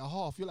 what, can I get a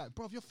half? You're like,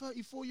 bruv, you're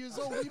 34 years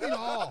old. What do you mean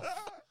half?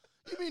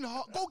 You mean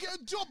half? Go get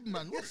a job,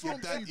 man. What's Your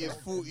wrong dad with you, is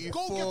bro? 44.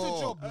 Go get a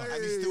job, man.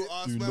 And he still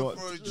asks Do man not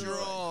for a draw.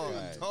 draw.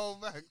 Right. Oh,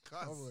 man,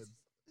 cuz.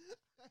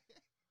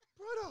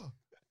 Brother,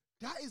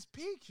 that is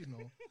peak, you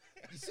know.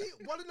 You see,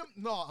 one of them.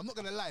 No, I'm not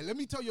gonna lie. Let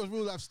me tell you a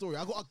real life story.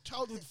 I got a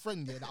childhood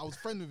friend that I was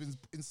friend with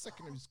in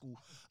secondary school.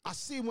 I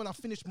see him when I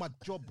finish my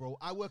job, bro.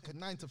 I work at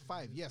 9 to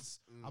 5. Yes,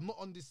 I'm not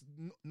on this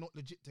not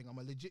legit thing. I'm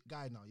a legit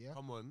guy now. Yeah,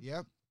 Come on.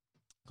 Yeah.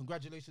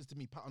 Congratulations to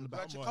me. Pat on the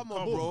back. Come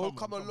on, bro.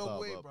 Come a long on,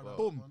 way, bro. brother.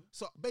 Boom.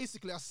 So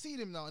basically, I see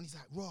him now, and he's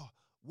like, "Raw,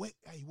 wait,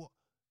 hey, what?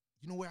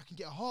 You know where I can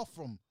get a half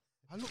from?"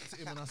 I looked at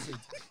him and I said,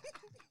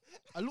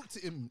 I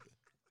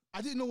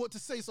didn't know what to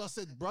say, so I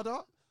said, "Brother,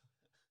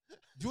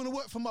 do you want to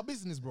work for my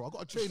business, bro? I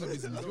got a trainer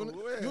business. You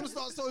want to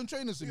start selling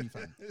trainers with me,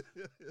 fam?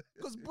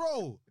 Because,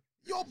 bro,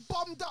 you're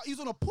bummed out. He's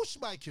on a push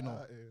bike, you know.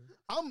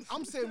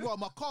 I'm saying, well,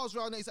 my car's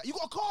around there. He's like, you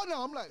got a car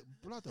now? I'm like,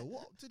 brother,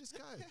 what up to this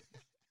guy?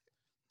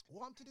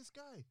 What up to this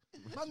guy?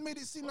 Man made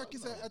it seem like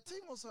it's a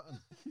thing or something.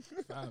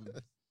 Fam,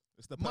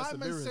 it's the My man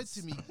perseverance.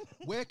 said to me,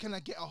 where can I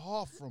get a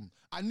half from?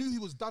 I knew he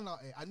was done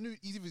out here. I knew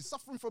he's either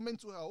suffering from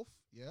mental health,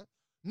 yeah?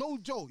 No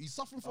joke, he's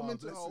suffering from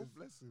mental health,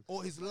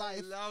 or his life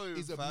Allow him,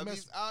 is a fam. mess.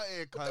 He's out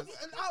here, cuz.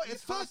 And out here,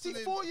 He's hustling.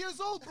 34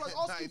 years old, bro,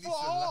 Nah, asking he for a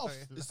needs to half.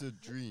 lie. It's a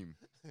dream.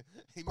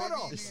 He Brother.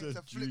 maybe It's needs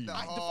a to flip dream. that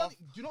I- the half. funny-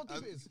 do you know what the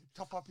and bit is?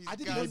 top up his I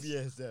didn't gas.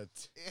 BBSZ.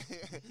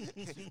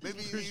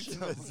 Maybe he needs to.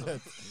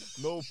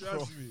 No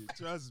Trust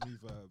me,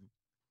 fam.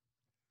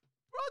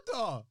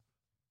 Brother!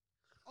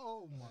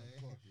 Oh my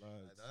God.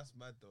 Lads. That's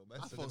mad though. I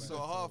Man, felt so so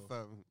hard,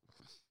 fam.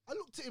 I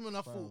looked at him and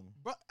I thought,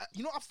 bro,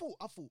 you know what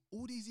I thought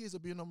all these years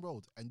of being on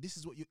road, and this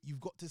is what you've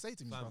got to say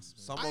to me. Fam, I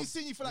someone- ain't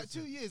seen you for like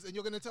 2 years, and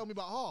you're going to tell me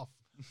about half.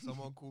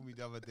 Someone called me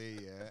the other day,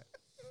 yeah,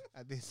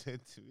 and they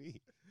said to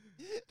me,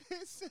 I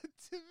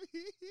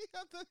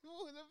don't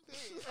want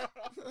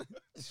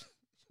to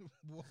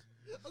What?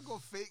 I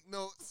got fake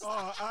notes.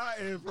 Oh, out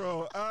here,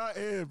 bro. Out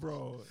here,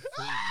 bro.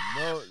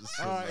 Notes.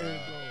 Out here,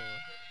 bro.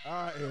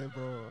 Out here,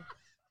 bro.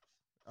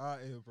 Out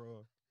here,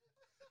 bro.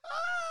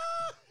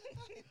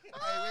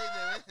 Hey,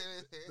 wait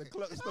there. The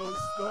clocks don't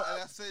stop.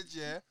 And I said,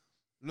 yeah,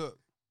 look,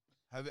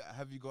 have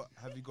you got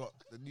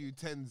the new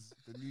 10s,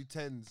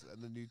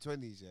 and the new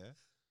 20s, yeah?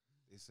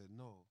 They said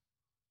no,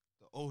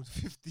 the old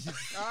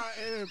 50s. Out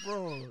here,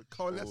 bro.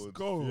 Come on, let's Old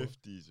go.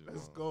 50s, you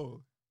Let's know.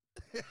 go.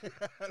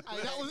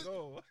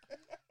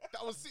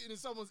 That was sitting in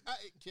someone's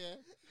attic, yeah?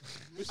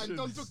 Missions. And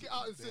Don took it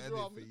out and They said, had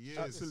 "Bro, it for years.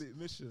 Absolute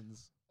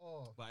missions.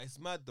 oh, But it's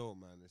mad though,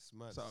 man. It's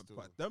mad. So, still.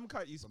 but them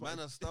kind you The man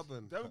are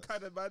stubborn. them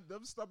kind of man,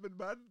 them stubborn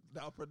man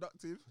that are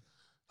productive.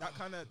 That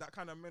kind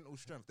of mental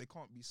strength, they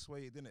can't be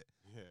swayed in it.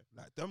 Yeah.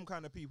 Like them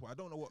kind of people, I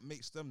don't know what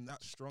makes them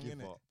that strong Give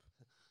in it. up.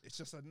 It's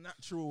just a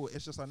natural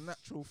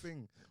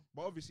thing.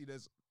 But obviously,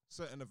 there's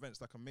certain events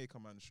that can make a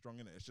man strong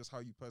in it. It's just how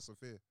you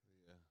persevere.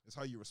 Yeah. It's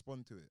how you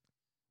respond to it.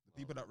 The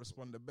people that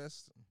respond the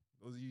best,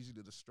 those are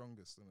usually the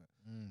strongest, isn't it?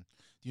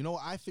 Do you know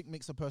what I think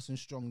makes a person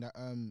strong? That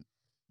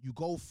you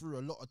go through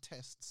a lot of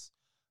tests,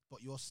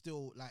 but you're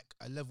still like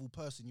a level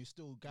person. You're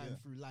still going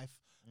through life,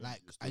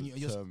 like, and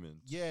you're determined.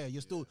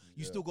 you're still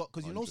got,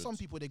 because you know some 100.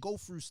 people, they go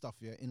through stuff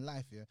in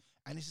life,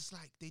 and it's just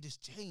like they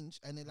just change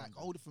and they're like a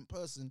whole different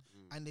person,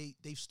 and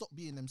they've stopped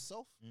being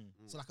themselves.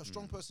 So like a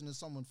strong person is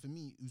someone for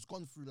me who's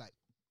gone through like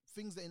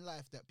things that in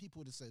life that people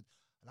would have said,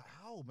 like,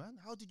 how, man?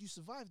 How did you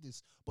survive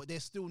this? But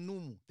they're still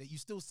normal. That you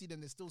still see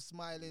them. They're still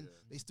smiling.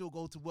 They still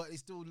go to work. They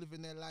still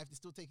living their life. They're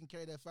still taking care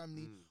of their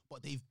family.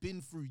 But they've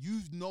been through.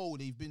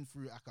 They've been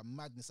through like a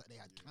madness. Like they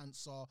had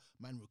cancer.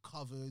 Man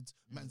recovered.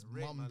 Man's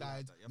rape mum man like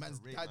died. that. You have to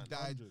Man's rate dad man.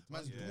 died. 100.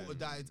 Man's daughter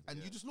died. And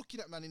you're just looking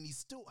at man, and he's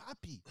still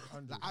happy.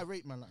 Like I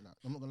rate man like that.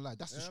 I'm not gonna lie.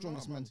 That's the Yeah,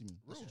 strongest no, man man. to me.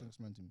 That's the strongest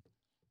man to me.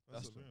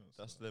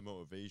 That's their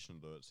motivation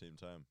though. At the same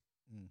time,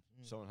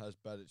 someone has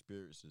bad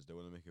experiences, they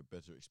want to make a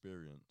better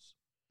experience,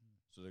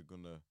 so they're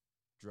gonna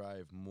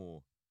drive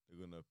more.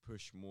 They're gonna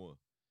push more,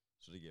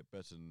 so they get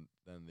better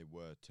than they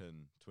were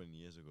 10, 20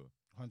 years ago.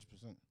 100%.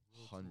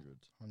 100.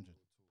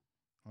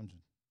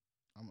 100.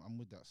 I'm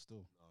with that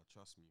still. No,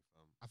 trust me,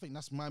 fam. I think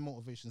that's my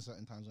motivation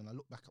certain times when I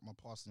look back at my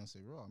past and I say,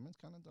 "Raw, man's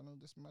kind of done all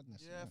this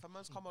madness." Yeah, fam,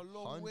 man's come a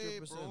long way,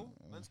 bro.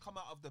 100%. Man's come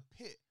out of the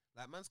pit.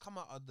 Like, man's come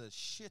out of the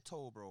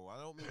shithole, bro. I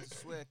don't mean to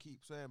swear,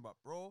 keep swearing, but,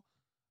 bro,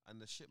 and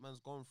the shit man's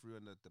gone through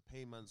and the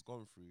pain man's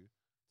gone through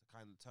to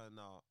kind of turn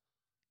out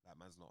like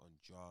man's not on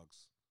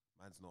drugs.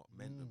 man's not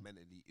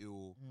mentally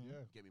ill. Yeah.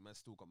 You get me? Man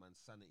still got man's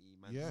sanity.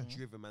 Man's Yeah.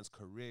 driven. Man's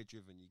career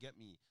driven. You get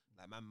me?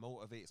 Like, man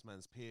motivates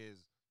man's peers.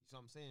 You see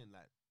what I'm saying?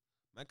 Like,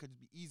 man could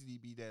easily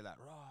be there like,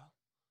 rah,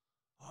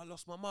 I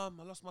lost my mum.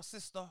 I lost my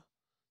sister.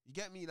 You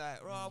get me?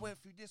 Like, rah, I went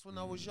through this when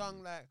I was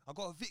young. Like, I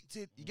got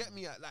evicted. You get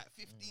me? At like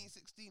 15,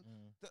 16.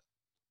 But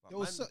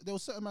There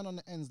was certain men on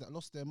the ends that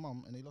lost their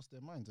mum and they lost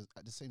their minds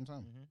at the same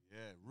time.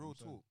 Yeah, real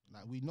talk.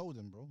 Like, we know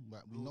them, bro.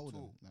 Like, we Real know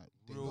talk. them. Like,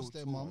 they Real lost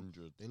their talk. mum,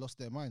 100. they lost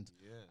their mind.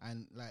 Yeah.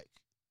 And like,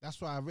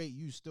 that's why I rate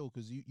you still,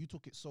 because you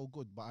took it so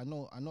good. But I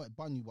know it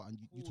bun you, but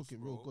you took it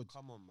real Bro, good.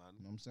 Come on, man.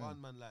 You know what I'm saying?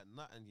 Bun man like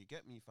nothing. You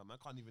get me, fam. I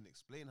can't even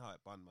explain how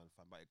it bun man,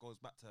 fam. But it goes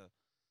back to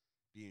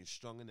being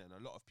strong in it, and a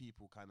lot of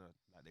people kind of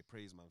like they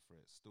praise man for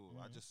it. Still,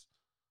 I just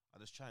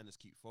try and just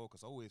keep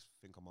focused. I always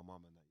think of my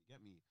mum and that. You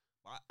get me?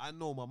 But I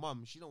know my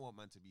mum. She don't want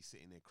man to be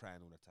sitting there crying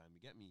all the time. You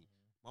get me?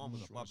 My mum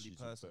was a bubbly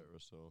person.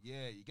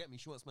 Yeah, you get me?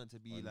 She wants man to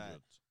be 100.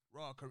 like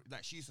raw.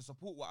 Like she used to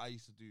support what I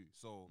used to do.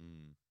 So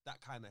that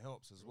kind of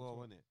helps as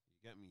well, innit?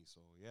 You get me? So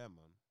yeah,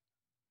 man.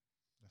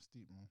 That's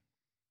deep, man.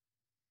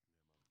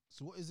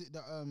 So what is it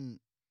that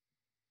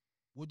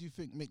what do you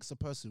think makes a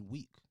person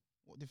weak?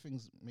 What do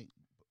things make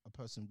a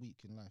person weak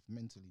in life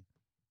mentally?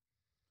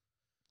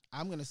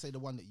 I'm gonna say the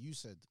one that you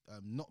said,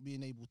 not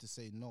being able to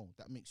say no,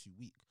 that makes you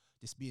weak.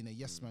 Just being a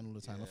yes man all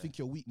the time. I yeah. think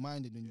you're weak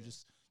minded and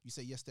you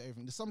say yes to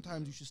everything. There's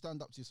sometimes you should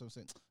stand up to yourself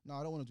and say, no,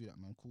 I don't want to do that,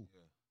 man. Cool. Yeah.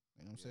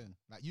 You know what I'm saying?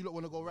 Like, you don't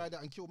want to go ride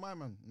out and kill my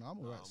man. No, I'm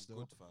alright I'm still.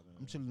 good, fam.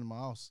 I'm chilling in my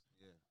house.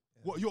 Yeah.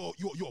 What you're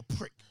a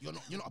prick. You're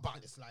not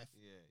about this life.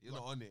 Yeah. You're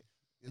not on it.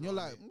 And you're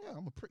like, yeah,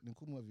 I'm a prick, then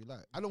call me whatever you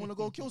like. I don't want to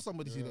go kill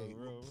somebody today.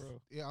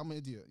 Yeah, I'm an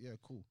idiot. Yeah,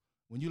 cool.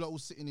 When you lot all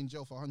sitting in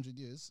jail for 100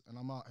 years and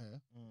I'm out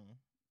here,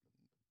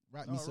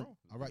 write me some.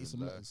 I'll write you some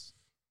letters.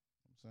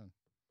 I'm saying.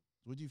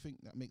 So what do you think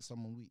that makes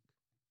someone weak?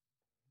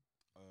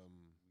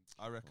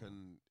 I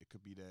reckon it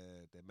could be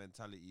their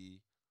mentality.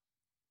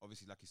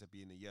 Obviously, like you said,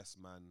 being a yes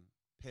man,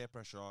 peer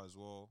pressure as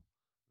well.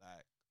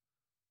 Like,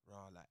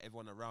 like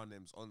everyone around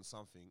them's on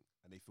something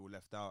and they feel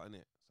left out,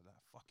 innit? So like,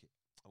 fuck it,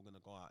 I'm gonna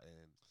go out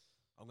and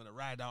I'm gonna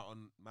ride out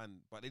on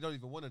man, but they don't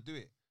even want to do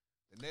it.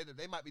 And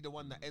they might be the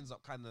one that ends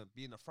up kind of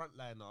being a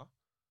frontliner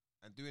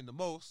and doing the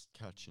most,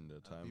 Catching the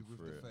and time be with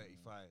for the it.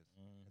 35,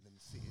 and then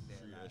sitting there.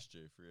 Free Like,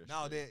 SJ, free SJ.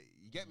 now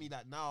you get me,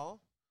 that now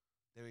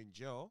they're in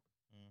jail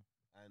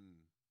and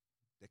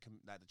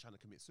they're trying to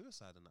commit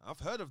suicide. And I've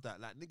heard of that.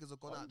 Like, niggas have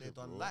gone out there,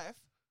 done life.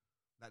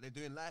 Like, they're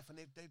doing life and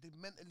they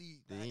mentally,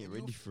 They like, ain't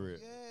ready for it.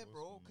 Yeah,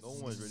 bro. 'cause No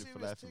it's one's a ready for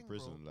serious life in thing,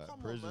 prison. bro. Like, Come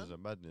on, prison's man.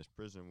 a madness.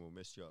 Prison will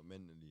mess you up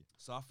mentally.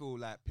 So I feel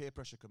like peer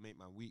pressure can make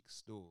man weak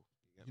still.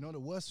 get You know the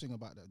worst thing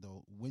about that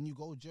though, when you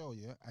go jail,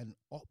 yeah, and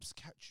ops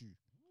catch you,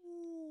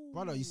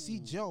 brother, you see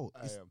jail,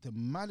 it's the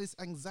maddest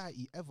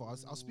anxiety ever. I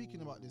was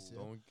speaking about this. Yeah.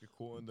 Don't get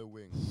caught on the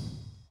wing.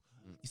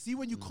 You see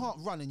when you can't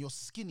run and you're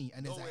skinny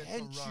and there's Nowhere a to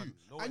hench run, you,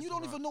 nowhere and you to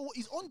don't run. even know what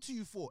he's onto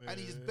you for, and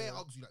he just bare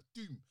hugs you like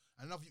doom,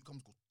 and another you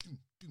comes go doom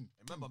doom.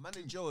 Remember, man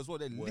in jail as well,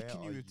 they're Where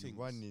licking are you you with things.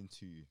 running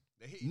to?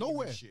 They're hitting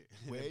Nowhere. you with shit.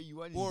 Where are you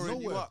running Boring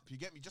to? you Nowhere. up. You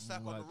get me? Just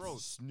like on the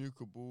road.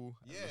 Snooker ball.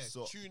 and Yeah, the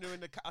sock. tuna in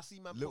the I see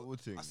man. Little I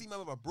things. see man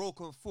with a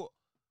broken foot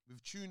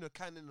with tuna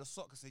can in the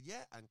sock. I said,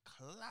 yeah, and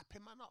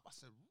clapping man up. I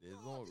said, There's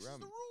 "Raw, no this is ram."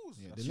 the rules,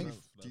 Yeah, That's the link-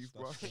 strength, Deep that's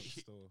breath. strength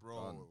still. bro.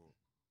 Done.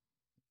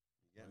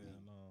 You get me?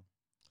 Yeah, no.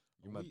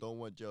 You man don't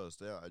want jail.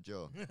 Stay out of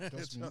jail.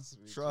 Trust me.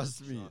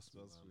 Trust me.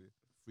 Trust me.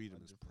 Freedom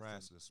is 100%.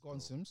 priceless. Go on,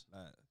 bro. Sims.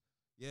 Like,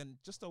 yeah, and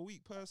just a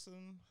weak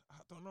person. I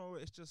don't know.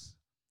 It's just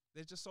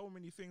there's just so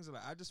many things.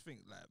 Like, I just think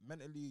like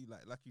mentally,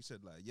 like you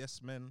said, like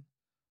yes men,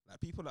 like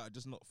people that are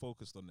just not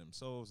focused on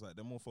themselves. Like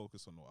they're more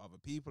focused on what other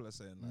people are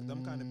saying. Like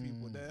them kind of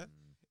people there.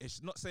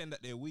 It's not saying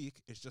that they're weak.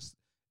 It's just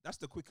that's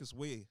the quickest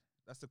way.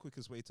 That's the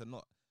quickest way to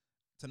not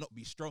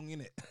be strong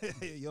in it.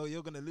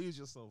 you're gonna lose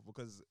yourself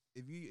because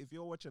if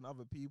you're watching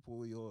other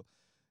people, you're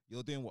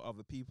doing what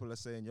other people are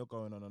saying. You're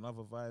going on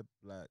another vibe.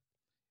 Like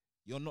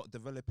you're not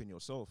developing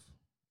yourself,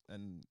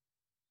 and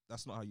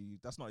that's not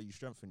how you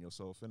strengthen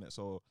yourself, innit?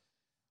 So,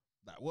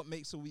 like, what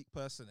makes a weak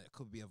person? It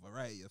could be a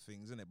variety of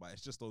things, innit? But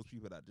it's just those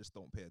people that just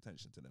don't pay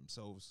attention to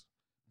themselves.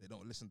 They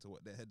don't listen to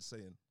what their head's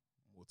saying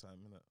all the time,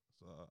 innit?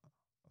 So I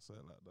say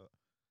it like that.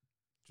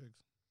 Jigs.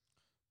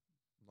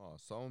 No,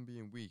 someone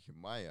being weak in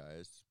my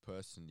eyes,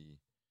 personally,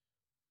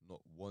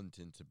 not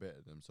wanting to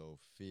better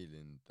themselves,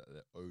 feeling that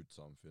they're owed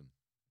something.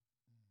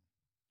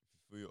 If you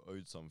feel you're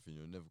owed something,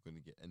 you're never going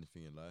to get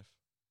anything in life.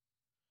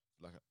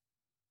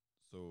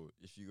 So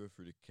if you go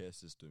through the care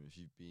system, if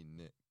you've been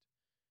nicked,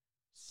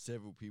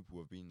 several people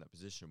have been in that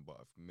position but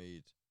have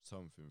made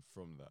something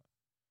from that.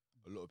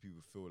 A lot of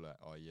people feel like,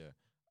 oh yeah,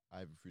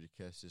 I've been through the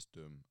care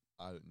system,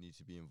 I don't need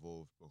to be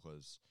involved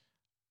because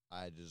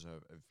I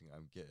deserve everything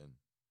I'm getting.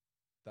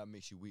 That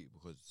makes you weak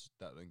because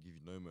that don't give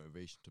you no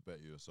motivation to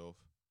better yourself.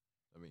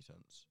 That makes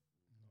sense.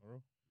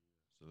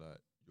 So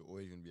like you're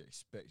always gonna be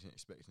expecting,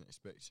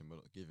 but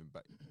not giving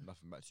back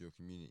nothing back to your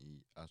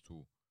community at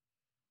all.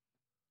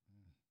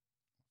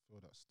 I feel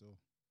that still.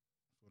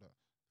 I feel that.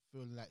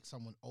 feeling like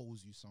someone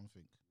owes you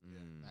something.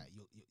 Mm. Like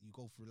you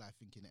go through life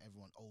thinking that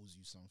everyone owes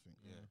you something.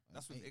 Yeah, And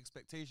that's with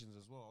expectations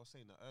as well. I was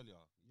saying that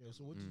earlier. Yeah.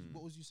 So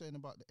what was you saying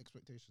about the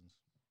expectations?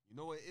 You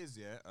know what it is,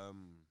 yeah.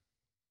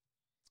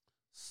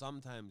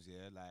 Sometimes,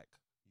 yeah, like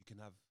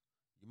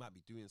you might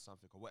be doing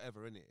something or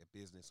whatever in it, a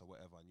business or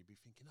whatever, and you be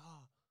thinking,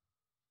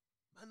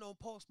 man, don't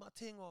post my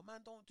thing, or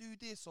man, don't do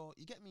this, or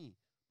you get me.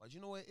 But you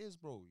know what it is,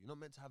 bro. You're not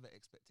meant to have an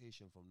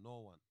expectation from no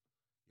one.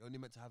 You're only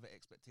meant to have an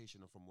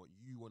expectation from what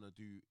you want to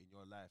do in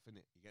your life,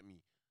 innit? You get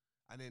me?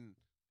 And then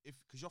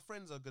because your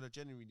friends are gonna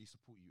genuinely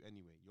support you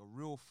anyway. Your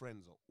real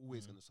friends are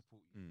always gonna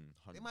support you.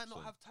 They might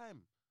not have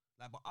time.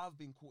 Like, but I've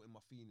been caught in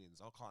my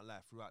feelings. I can't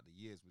lie. Throughout the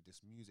years with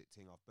this music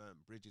thing, I've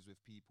burnt bridges with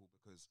people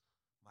because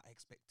my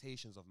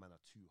expectations of man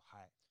are too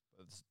high.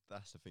 But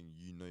that's the thing.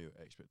 You know your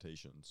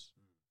expectations.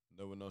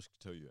 No one else can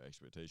tell you your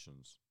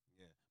expectations.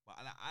 Yeah, but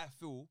I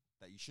feel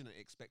that you shouldn't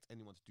expect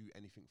anyone to do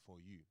anything for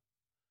you.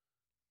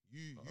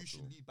 You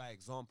should lead by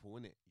example,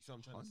 innit? You see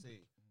what I'm trying to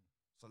say?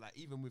 So like,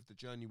 even with the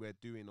journey we're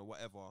doing or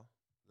whatever,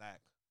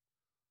 like,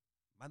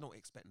 man don't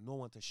expect no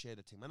one to share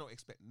the thing. Man don't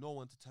expect no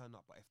one to turn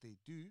up. But if they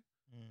do,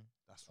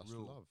 that's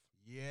real love.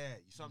 Yeah,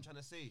 you see what I'm trying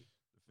to say?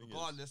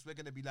 Regardless, we're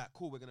gonna be like,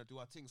 cool, we're gonna do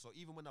our thing. So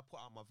even when I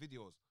put out my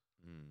videos,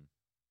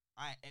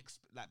 I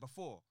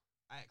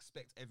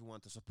expect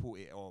everyone to support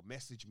it or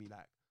message me.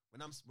 Like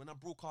when I'm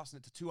broadcasting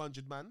it to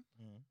 200 man,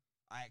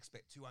 I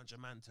expect 200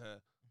 man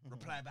to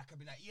reply back and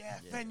be like, yeah,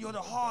 Fen, you're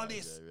the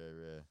hardest.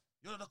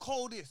 You're the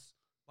coldest.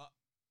 But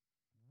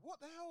what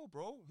the hell,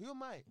 bro? Who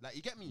am I? Like,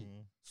 you get me?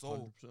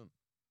 So 100%.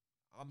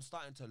 I'm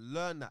starting to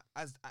learn that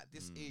at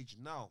this age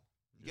now.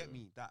 You get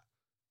me? That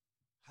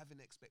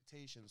having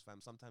expectations,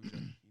 fam, sometimes,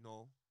 you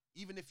know,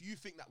 even if you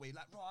think that way,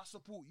 like, bro, I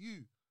support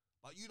you,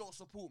 but you don't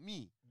support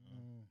me.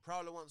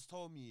 Prowler once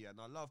told me, and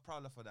I love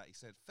Prowler for that, he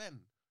said, Fen,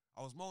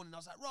 I was moaning, I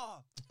was like,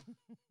 rah,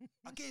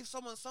 I gave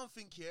someone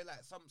something here,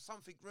 like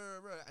something,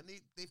 and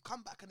they've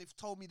come back and they've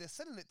told me they're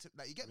selling it to,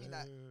 like, you get me?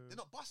 Like, they're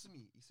not busting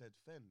me. He said,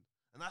 Fen.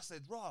 And I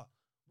said, rah,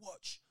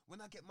 watch, when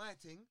I get my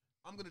thing,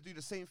 I'm going to do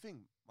the same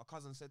thing. My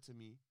cousin said to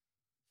me,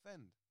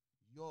 Fen,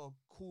 you're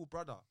a cool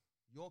brother.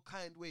 Your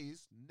kind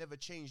ways never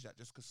change that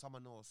just because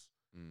someone else.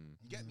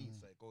 You get me?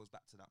 So it goes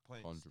back to that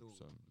point. 100%. Still,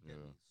 you get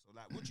me? So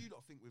like, what do you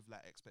not think with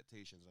like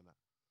expectations and that?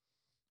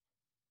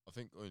 I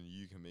think only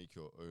you can make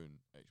your own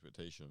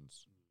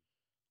expectations.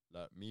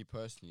 Like me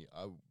personally,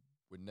 I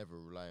would never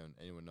rely on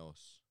anyone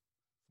else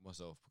for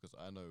myself because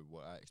I know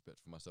what I expect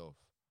for myself.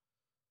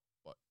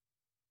 But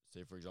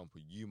say for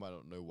example, you might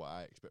not know what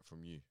I expect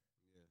from you.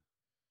 Yeah.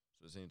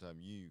 So at the same time,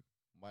 you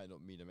might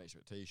not meet them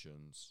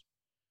expectations.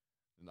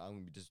 And I'm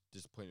gonna be just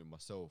disappointed with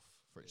myself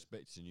for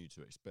expecting you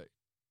to expect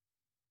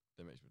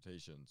them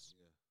expectations.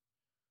 Yeah.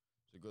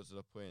 So it got to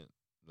the point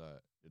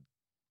that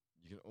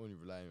you can only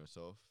rely on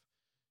yourself.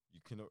 You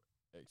cannot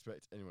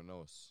expect anyone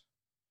else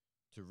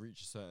to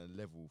reach a certain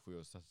level for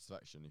your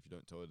satisfaction if you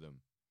don't tell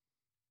them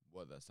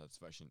what that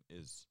satisfaction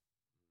is.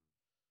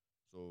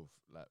 So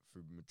like for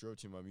the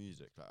majority of my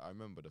music, like I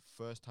remember the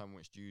first time I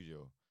went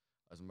studio,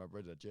 I was with my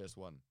brother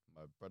JS1,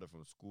 my brother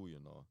from school, you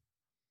know.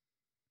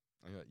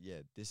 And you're like,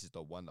 yeah, this is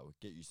the one that will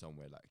get you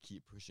somewhere. Like,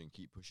 keep pushing,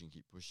 keep pushing,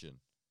 keep pushing.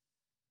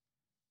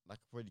 Like, I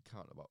could probably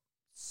count about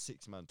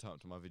 6 man turn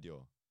up to my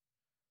video.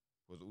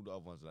 Because all the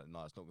other ones are like,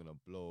 nah, it's not going to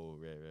blow,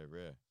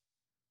 rare.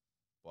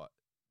 But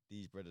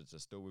these brothers are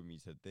still with me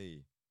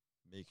today,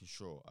 making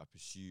sure I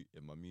pursue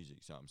in my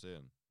music, see what I'm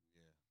saying?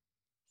 Yeah.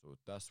 So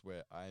that's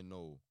where I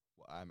know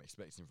what I'm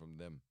expecting from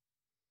them.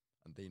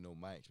 And they know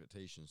my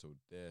expectations, so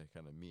they're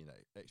kind of meeting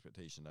that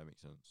expectation, that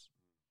makes sense.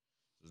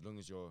 So as long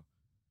as your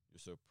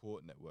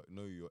support network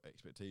know your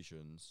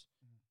expectations,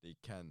 they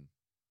can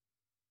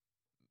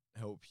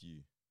help you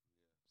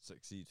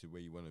succeed to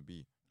where you want to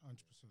be. 100%.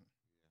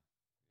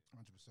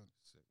 100%.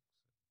 Sick.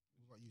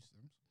 What about you,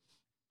 Stems?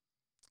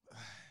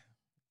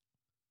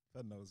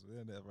 That knows me,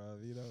 innit, bro?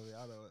 You know me.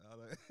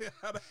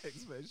 I don't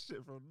expect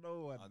shit from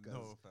no one. I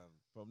know, fam.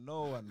 From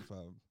no one,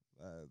 fam.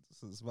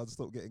 Since man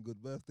stopped getting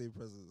good birthday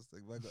presents,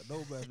 like, man got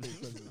no birthday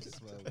presents,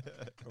 fam.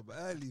 From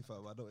early,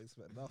 fam, I don't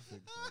expect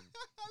nothing, fam.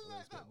 I don't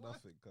expect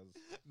nothing, cause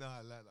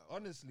I like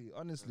that.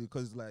 Honestly,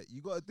 cause like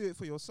you gotta do it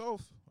for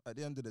yourself. At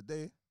the end of the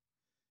day,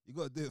 you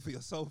gotta do it for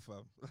yourself,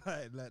 fam.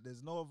 like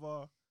there's no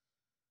other.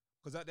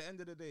 Cause at the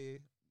end of the day,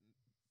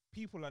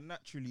 people are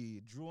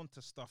naturally drawn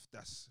to stuff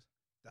that's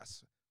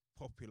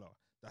popular,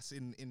 that's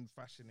in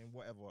fashion, in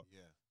whatever.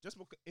 Yeah. Just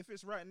because if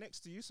it's right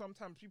next to you,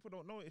 sometimes people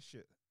don't notice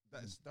shit.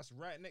 That's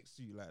right next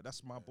to you. Like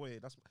that's my boy.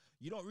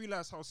 You don't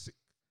realize how sick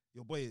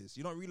your boy is.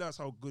 You don't realize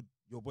how good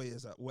your boy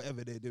is at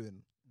whatever they're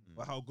doing,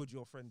 but how good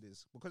your friend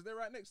is because they're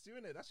right next to you,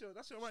 innit? That's your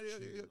right.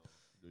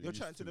 You're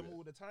chatting to them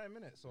all the time,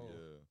 innit? So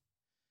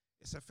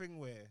it's a thing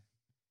where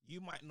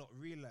you might not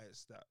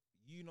realize that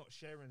you not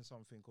sharing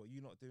something or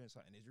you not doing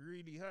something is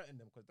really hurting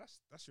them because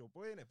that's your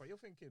boy, innit? But you're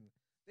thinking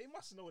they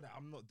must know that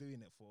I'm not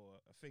doing it for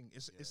a thing.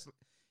 It's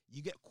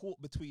you get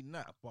caught between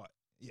that, but.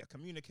 Yeah,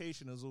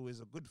 communication is always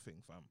a good thing,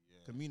 fam.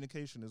 Yeah.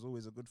 Communication is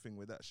always a good thing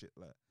with that shit,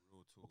 like,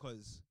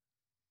 because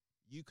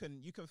you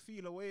can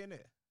feel a way in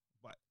it,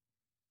 but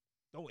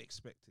don't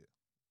expect it.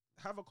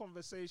 have a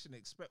conversation.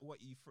 Expect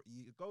what you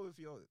go with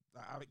your.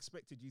 Like, I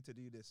expected you to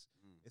do this.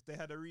 If they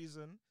had a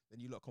reason, then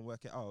you lot can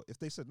work it out. If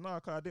they said no,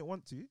 I didn't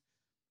want to,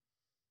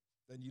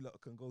 then you lot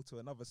can go to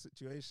another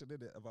situation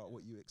in it about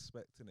what you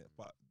expect in it.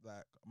 But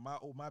like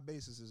my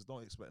basis is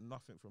don't expect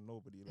nothing from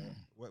nobody. Like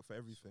work for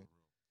everything.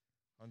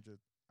 100.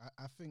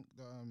 I think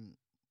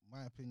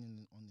my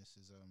opinion on this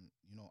is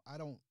you know, I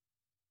don't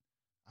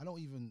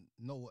even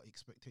know what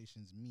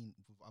expectations mean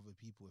with other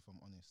people, if I'm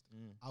honest.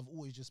 I've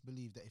always just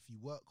believed that if you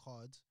work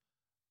hard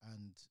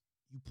and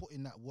you put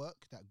in that work,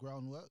 that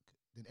groundwork,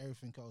 then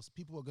everything else,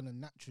 people are gonna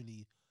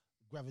naturally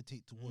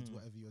gravitate towards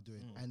whatever you're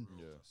doing, and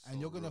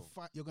you're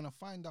gonna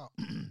find out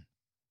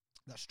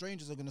that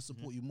strangers are gonna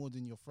support you more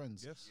than your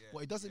friends. Yes.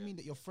 But it doesn't mean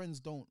that your friends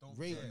don't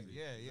rate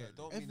you.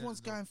 Yeah.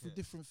 Everyone's going through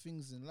different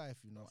things in life,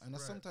 you know, and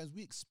sometimes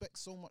we expect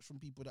so much from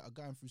people that are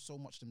going through so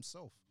much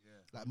themselves.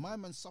 Like my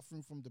man's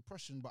suffering from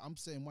depression, but I'm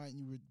saying, why aren't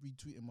you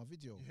retweeting my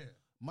video?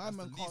 My That's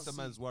man the can't least of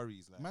man's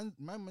worries. Like.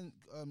 my man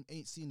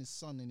ain't seen his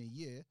son in a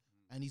year,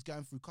 and he's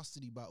going through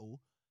custody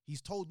battle.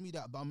 He's told me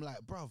that, but I'm like,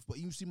 bruv, but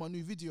you see my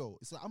new video.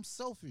 It's like, I'm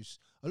selfish.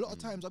 A lot of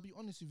times, I'll be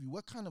honest with you,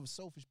 we're kind of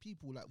selfish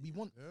people. Like, we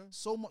want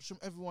so much from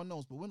everyone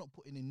else, but we're not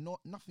putting in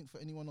nothing for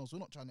anyone else. We're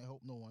not trying to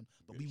help no one,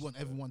 but we want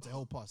everyone to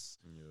help us.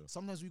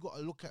 Sometimes we got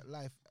to look at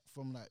life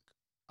from, like,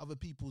 other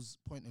people's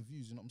point of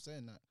views, you know what I'm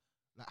saying?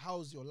 Like,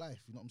 how's your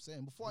life? You know what I'm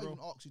saying? Before I even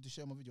ask you to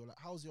share my video, like,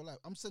 how's your life?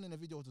 I'm sending a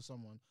video to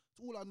someone.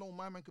 To all I know,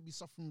 my man could be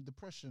suffering with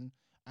depression,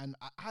 and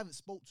I haven't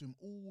spoke to him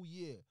all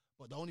year.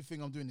 But the only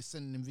thing I'm doing is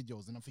sending him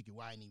videos, and I'm thinking,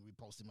 why ain't he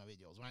reposting my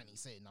videos? Why ain't he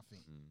saying nothing?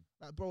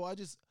 Like, bro,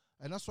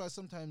 and that's why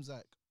sometimes,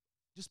 like,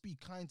 just be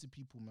kind to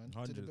people, man,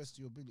 100. to the best of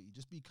your ability.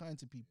 Just be kind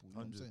to people, you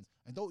know what I'm saying?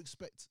 And don't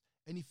expect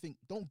anything.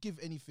 Don't give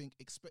anything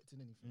expecting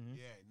anything.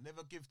 Yeah,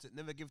 never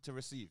give to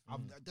receive.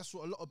 That's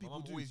what a lot of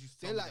people do. always used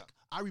to They're tell me like,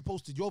 I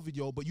reposted your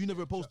video, but you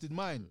never posted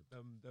mine.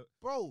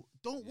 Bro,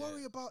 don't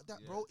worry about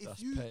that, bro. If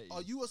That's you petty.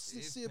 are you a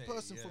sincere petty,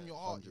 person from your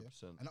heart,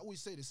 100%. and I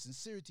always say this,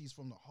 sincerity is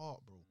from the heart,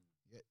 bro.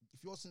 Yeah,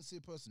 if you're a sincere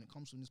person, it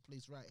comes from this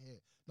place right here.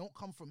 Don't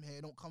come from here.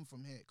 Don't come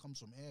from here. It comes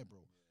from here, bro.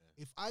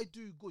 If I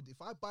do good,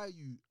 if I buy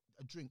you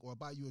a drink or I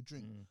buy you a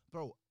drink,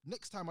 bro,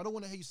 next time I don't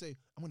want to hear you say,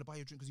 I'm going to buy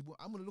you a drink because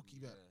I'm going to look at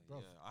you like,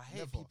 bro. I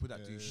hate people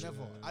that do shit.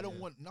 Never. I don't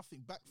want nothing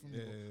back from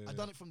you, bro. I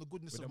done it from the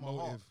goodness of my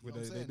heart. You know what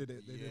I'm saying?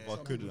 If I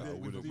could, I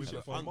would have. With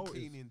With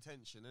unclean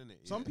intention,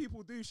 innit? Some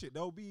people do shit.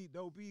 They'll be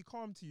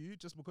calm to you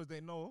just because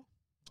they know.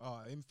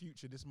 In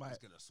future, this might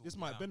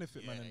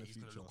benefit man in the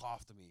future. Look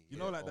after me. You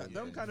know, like that.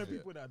 Them kind of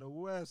people that are the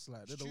worst.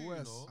 Like they're the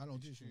worst. I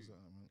don't do things like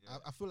that,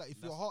 man. I feel like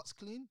if your heart's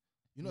clean,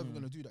 you're not even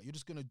gonna do that. You're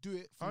just gonna do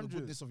it from the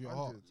goodness of your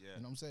heart. You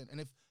know what I'm saying?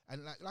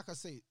 And like I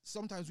say,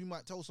 sometimes we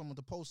might tell someone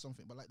to post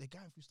something, but like they're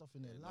going through stuff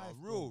in their life.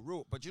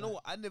 Real. But you know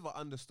what? I never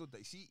understood that.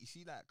 You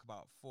see, like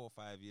about 4 or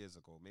 5 years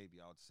ago, maybe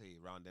I would say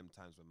around them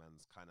times when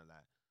man's kind of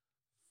like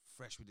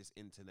fresh with this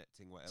internet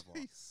thing, whatever.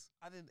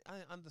 I didn't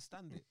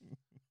understand it.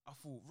 I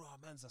thought, raw,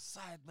 man's a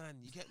side man.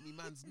 You get me,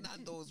 man's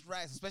Nando's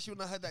rice. Especially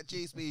when I heard that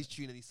Jay Spades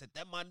tune and he said,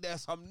 "That man,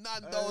 there's some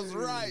Nando's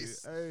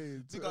rice."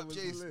 Pick up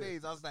Jay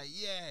Spades. I was like,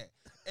 yeah,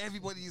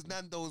 everybody's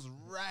Nando's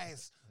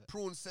rice,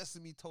 prawn,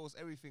 sesame toast,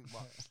 everything.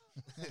 But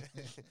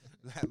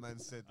like man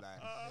said,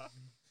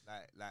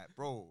 like,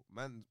 bro,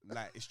 man,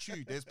 like it's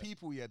true. There's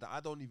people here that I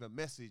don't even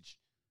message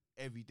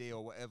every day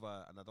or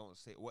whatever, and I don't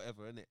say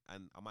whatever in it,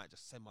 and I might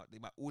just send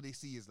all they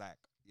see is like,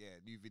 yeah,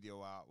 new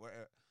video out,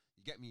 whatever.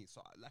 You get me?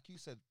 So like you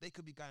said, they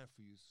could be going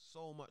through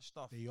so much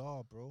stuff. They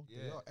are, bro.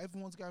 They are.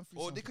 Everyone's going through.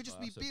 Or they could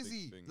just be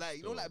busy, like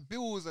you know, like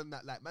bills and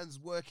that. Like man's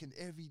working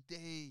every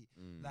day.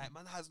 Like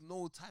man has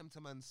no time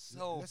to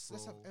manself.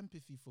 Let's have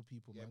empathy for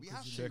people, man. We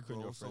have to, check on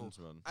bro. your friends,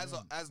 man.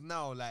 As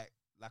now, like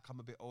I'm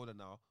a bit older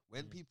now.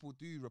 When people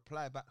do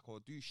reply back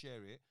or do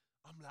share it,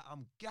 I'm like,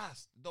 I'm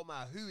gassed. Don't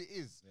matter who it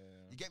is.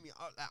 You get me?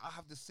 I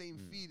have the same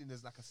feeling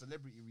as like a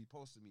celebrity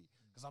reposting me,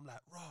 because I'm like,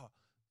 raw.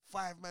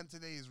 5 man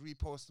today is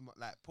reposting,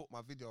 like put my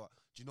video up.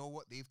 Do you know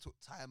what? They've took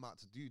time out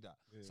to do that.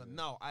 So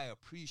now I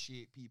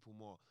appreciate people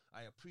more.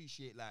 I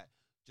appreciate like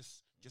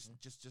just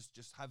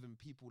having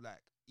people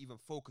like even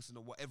focusing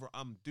on whatever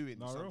I'm doing.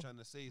 So I'm trying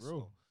to say,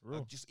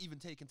 like, just even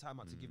taking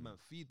time out to give man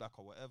feedback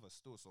or whatever.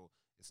 Still, so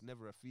it's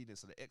never a feeling.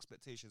 So the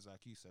expectations,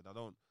 like you said, I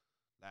don't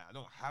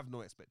have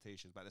no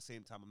expectations, but at the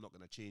same time, I'm not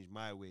gonna change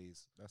my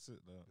ways. That's it,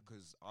 though.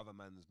 Because other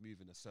man's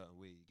moving a certain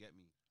way. You get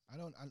me?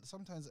 And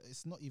sometimes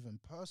it's not even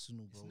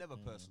personal, bro. It's never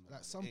personal.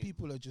 Like some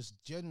people are just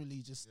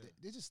generally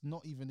they're just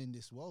not even in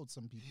this world.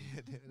 Some people,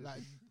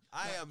 like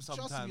I am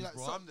sometimes, me, like,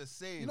 bro. I'm the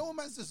same. You know,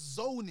 man's just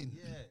zoning.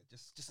 Yeah,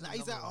 just like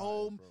he's at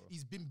home.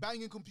 He's been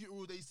banging computer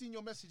all day. He's seen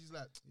your message. He's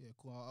like, yeah,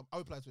 cool. I'll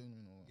reply to him.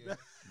 You know,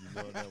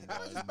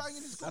 he's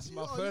banging his computer.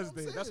 That's my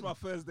Thursday. That's my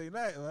Thursday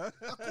night, man.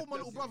 I called my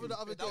little brother the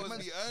other day. That was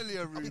the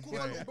earlier route. I called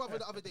my little brother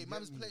the other day.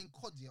 Man was playing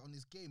COD on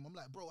his game. I'm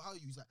like, bro, how are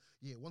you? He's like,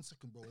 yeah, 1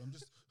 second, bro. I'm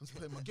just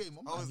playing my game.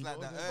 I was like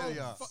that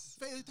earlier.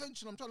 Pay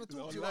attention. I'm trying to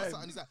talk to you outside.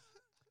 And he's like,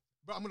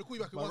 bro, I'm gonna call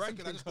you back in 1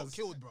 second. I just got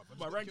killed, bro.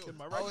 My ranking.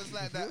 I was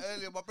like that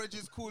earlier. My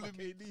brother's calling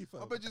me.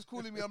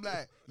 I'm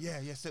like, yeah,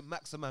 St.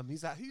 Maximum.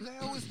 He's like, who the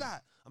hell is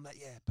that? I'm like,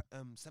 yeah,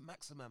 St.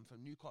 Maximum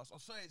from Newcastle. Oh,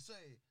 sorry.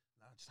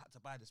 Like, I just had to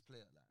buy this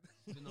player. Like,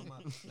 it's been on my,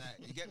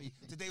 like, you get me?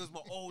 Today was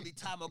my only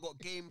time I got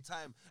game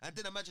time. And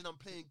then imagine I'm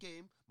playing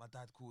game. My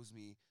dad calls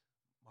me.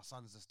 My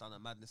son's just done a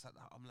madness like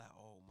that. I'm like,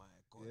 oh my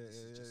God. Yeah, this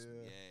is just,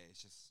 yeah.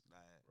 It's just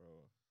like, Bro.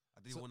 I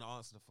didn't want to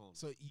answer the phone.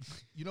 So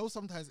you know,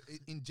 sometimes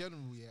in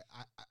general, yeah,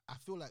 I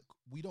feel like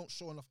we don't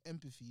show enough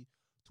empathy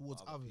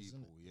towards Other others.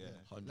 people, innit?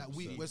 yeah.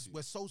 Like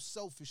we're so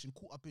selfish and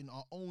caught up in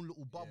our own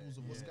little bubbles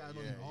of what's going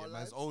on in our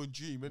lives. Man's own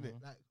dream, innit?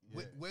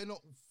 Like we're not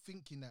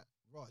thinking that,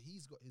 right,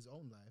 he's got his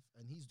own life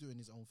and he's doing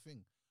his own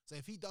thing. So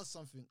if he does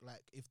something,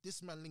 like if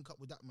this man link up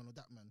with that man or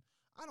that man,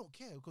 I don't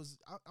care, because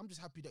I'm just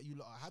happy that you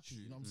lot are happy.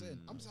 You know what I'm saying?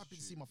 I'm just happy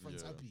to see my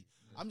friends happy.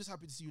 I'm just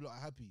happy to see you lot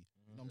are happy.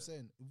 You know what I'm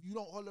saying? If you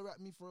don't holler at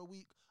me for a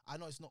week, I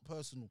know it's not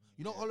personal.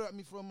 You don't holler at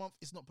me for a month,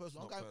 it's not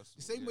personal.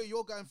 The same way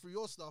you're going through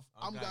your stuff,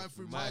 I'm going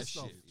through my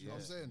stuff. You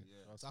know what I'm saying?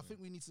 Yeah. So I think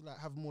we need to like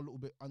have more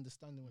little bit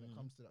understanding when it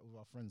comes to that with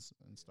our friends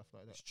and stuff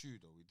like that. It's true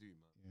though, we do,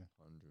 man.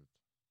 Yeah. 100.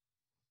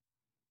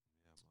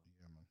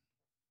 Yeah, man.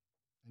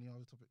 Any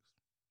other topics?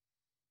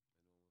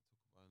 Anyone want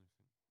to talk about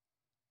anything?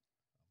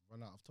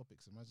 Run out of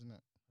topics, imagine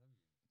that.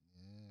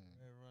 Yeah.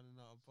 We're running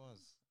out of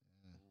buzz.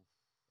 Yeah.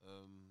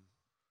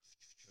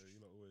 You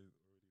lot already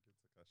did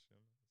the cash in.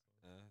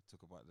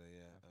 Talk about the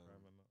What else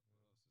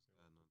is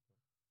going on?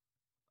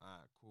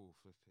 Alright, cool,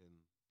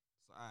 flipping.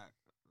 So alright,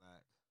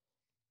 like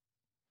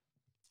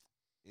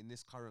in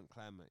this current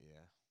climate,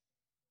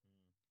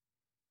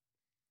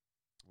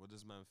 what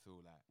does man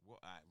feel like? What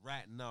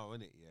right now,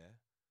 innit,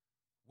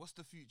 what's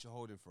the future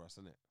holding for us,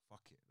 innit?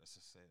 Fuck it, let's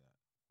just say that.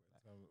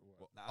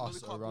 Like,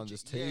 Us around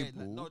this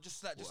table, no,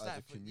 just like as a as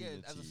a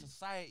community?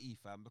 society,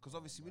 fam. Because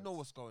obviously we know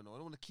what's going on. I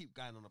don't want to keep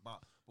going on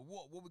about. But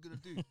what we gonna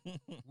do?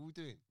 What we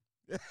doing?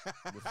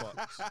 We're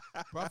fucked.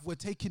 Bruv, we're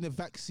taking the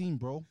vaccine,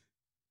 bro.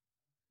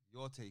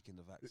 You're taking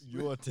the vaccine.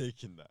 You're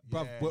taking that.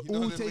 Bruv, Yeah, we're you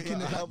know all the way taking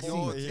the I'm vaccine.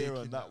 You're taking here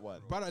on that, that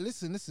one. Brother,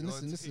 listen.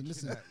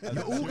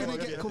 You're all gonna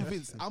get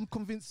convinced. I'm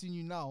convincing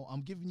you now.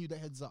 I'm giving you the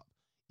heads up.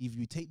 If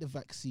you take the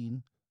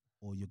vaccine,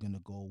 or you're gonna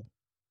go.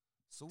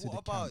 So to what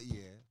the about camp.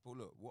 But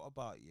look, what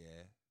about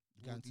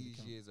all going to the these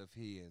camp. years of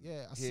hearing?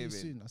 Yeah, I see you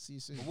soon. I see you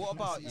soon. But what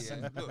about I see you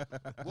soon. look,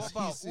 I what see you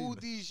about soon. all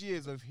these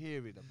years of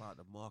hearing about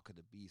the mark of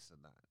the beast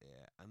and that?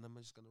 Yeah, and I'm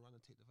just gonna run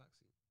and take the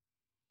vaccine.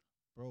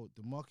 Bro,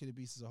 the mark of the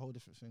beast is a whole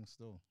different thing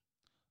still.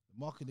 The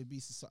mark of the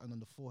beast is something on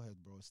the forehead,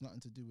 bro. It's nothing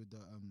to do with the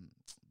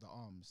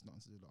arm. It's nothing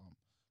to do with the arm.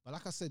 But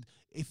like I said,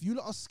 if you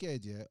lot are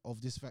scared, of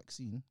this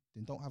vaccine,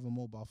 then don't have a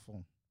mobile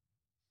phone.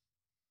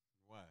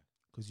 Why?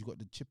 Because you got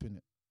the chip in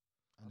it.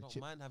 I And the don't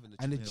chip. mind having the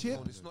chip. And the in chip,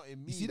 phone. It's not in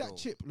me. You see that though.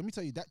 chip? Let me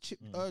tell you, that chip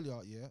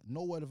earlier,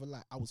 no word of a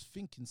lie. I was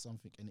thinking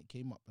something and it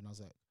came up and I was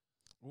like,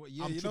 What?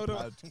 Yeah, I'm you know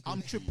tripping.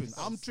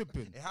 I'm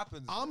tripping. It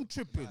happens. I'm though.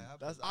 tripping. Nah, it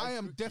happens. I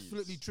am cookies.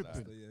 definitely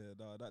tripping. Yeah,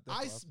 no, that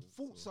I definitely happens,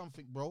 thought so.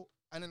 something, bro,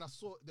 and then I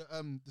saw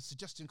the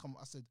suggestion come.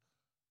 I said,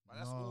 But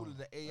that's all of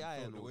the AI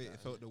and all It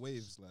that. felt the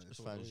waves, like It's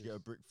fine. Just get a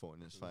brick phone.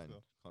 It's fine.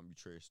 well. Can't be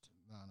traced.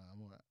 nah,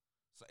 I'm alright.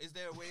 So is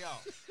there a way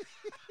out?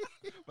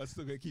 but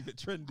still gonna keep it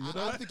trendy. You I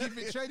know? have to keep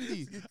it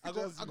trendy. I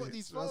got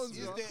these phones.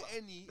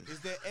 Is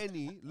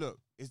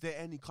there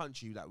any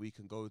country that we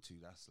can go to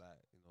that's like,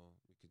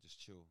 we could just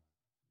chill,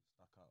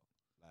 stuck out,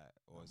 like,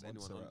 or is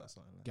anyone on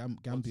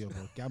that? Gambia,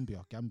 bro.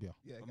 Gambia.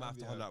 Yeah, I might have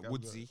to hold out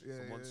Woodsy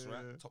from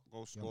Montserrat, top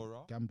goal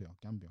scorer. Gambia.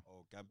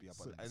 Oh, Gambia,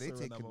 So, but and they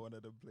take one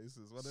of them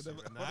places. One of them.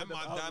 Suriname,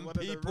 my damn one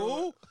of them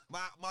people,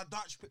 my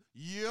Dutch people.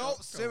 Yo,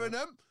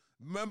 Suriname.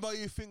 Remember,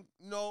 you think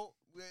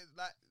we're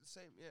like the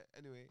same? Yeah.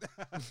 Anyway,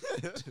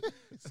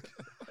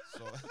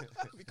 so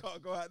we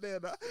can't go out there.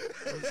 Now.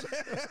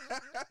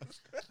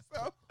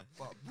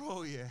 but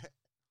bro,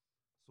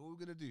 so what we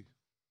gonna do?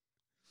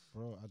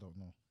 Bro, I don't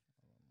know.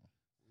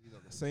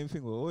 Same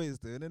thing we're always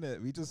doing, innit?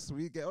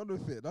 We get on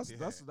with it. That's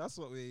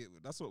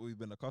what we've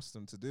been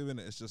accustomed to doing.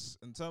 It's just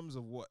in terms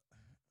of what,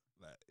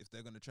 like, if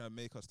they're gonna try and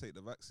make us take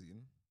the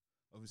vaccine.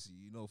 Obviously,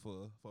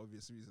 for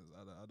obvious reasons,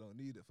 I don't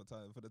need it for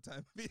the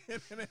time being.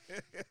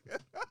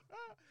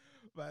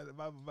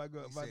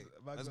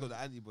 Man's got the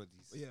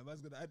antibodies. Yeah,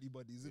 man's got the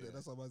antibodies, innit? Yeah.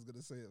 That's how man's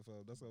gonna say it,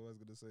 fam. That's how man's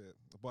gonna say it.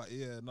 But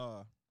yeah,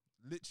 nah,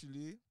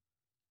 literally,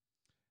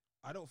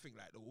 I don't think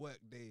like the work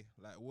day,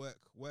 like work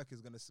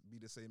is gonna be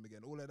the same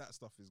again. All of that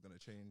stuff is gonna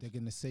change. They're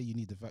gonna say you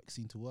need the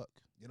vaccine to work.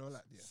 Yeah.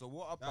 So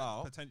what That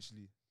about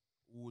potentially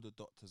all the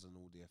doctors and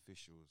all the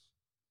officials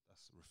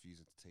that's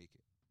refusing to take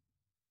it?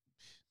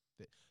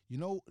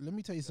 Let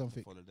me tell you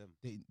something. Follow them.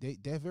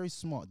 They're very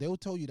smart. They'll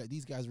tell you that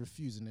these guys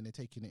refuse and then they're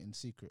taking it in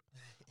secret.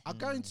 I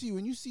guarantee you,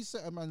 when you see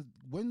certain man,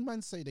 when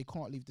man say they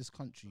can't leave this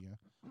country,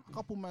 a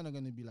couple men are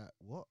gonna be like,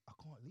 "What? I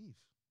can't leave."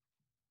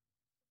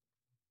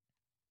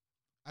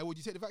 Would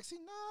you take the vaccine?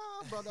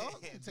 Nah, brother.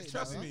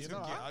 Trust me,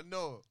 I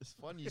know. It's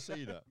funny you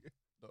say that.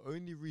 The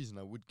only reason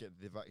I would get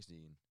the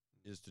vaccine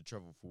is to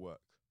travel for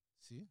work.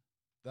 See,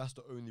 That's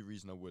the only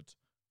reason I would,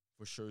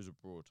 for shows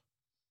abroad.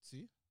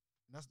 see.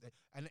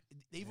 And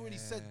they've already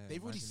said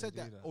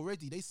that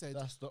already. They said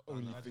That's the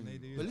only thing.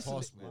 But listen,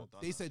 Passport.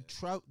 they said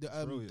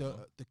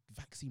the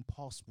vaccine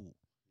passport.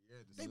 Yeah,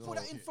 They put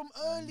that in from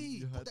early.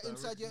 You Put heard that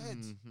inside your head.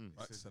 Mhm.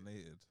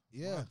 vaccinated.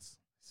 Yeah.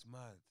 It's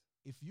mad.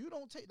 if you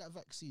don't take that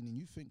vaccine and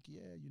you think,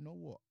 yeah, you know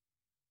what,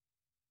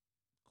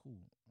 cool,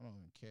 I don't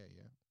even care,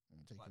 yeah.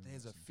 But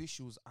there's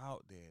officials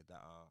out there that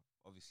are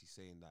obviously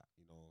saying that,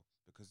 you know,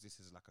 because this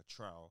is like a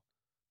trial,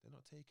 they're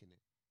not taking it.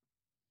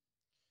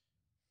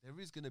 There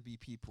is going to be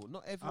people.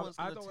 Not everyone's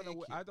going to take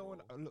it. I don't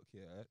want to look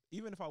here.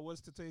 Even if I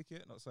was to take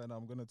it, not saying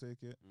I'm going to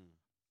take it,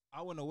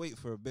 I want to wait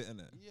for a bit,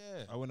 innit?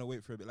 Yeah. I want to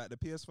wait for a bit. Like the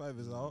PS5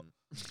 is out.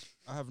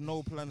 I have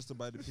no plans to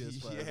buy the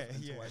PS5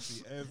 until I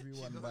see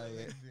everyone buy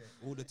it.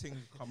 All the things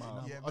come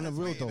out. Yeah, on the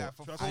real though,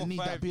 I need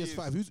that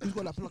PS5. Who's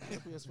got that plug for the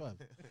PS5?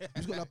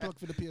 Who's got that plug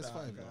for the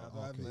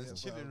PS5?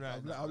 It's chilling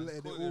right now. I'm letting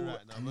it all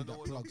right now. I don't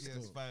want no still.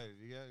 PS5.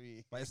 You get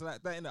me? But it's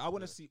like that, innit? I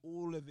want to see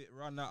all of it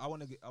run out. I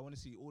want to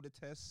see all the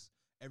tests,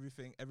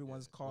 everything.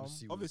 Everyone's calm.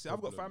 Obviously,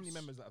 I've got family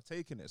members that have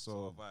taken it,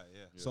 so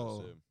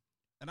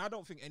and I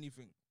don't think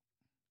anything.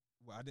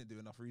 Well, I didn't do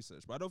enough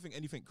research, but I don't think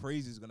anything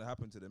crazy is gonna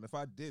happen to them. If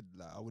I did,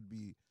 like, I would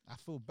be. I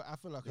feel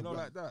like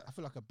like that. I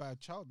feel like a bad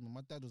child, man.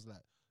 My dad was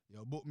like,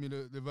 "Yo, book me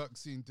the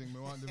vaccine thing.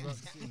 I want the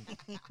vaccine." I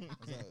was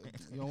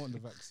like, "You don't want the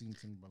vaccine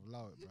thing, bro.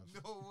 Allow it, bro."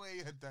 No way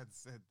your dad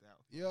said that.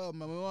 Yo,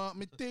 man, we want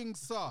me thing,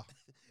 sir.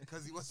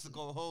 Because he wants to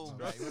go home,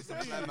 right? He wants to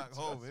fly back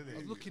home, innit? I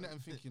was looking at him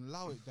thinking,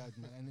 allow it, dad,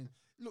 man. And then,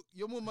 look,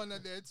 your mum and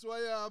dad, it's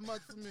why I'm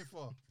mad to me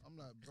for. I'm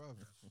like, bruv,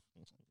 cool,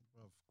 innit?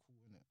 Cool.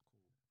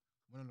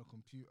 Went on the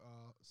computer,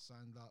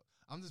 signed up.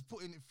 I'm just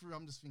putting it through.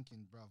 I'm just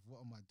thinking, bruv,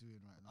 what am I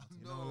doing right now?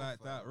 You know,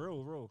 like that.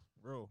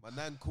 Real. My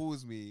nan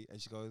calls me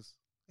and she goes,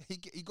 he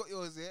got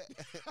yours yet?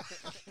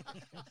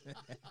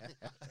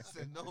 I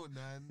said, no,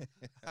 nan,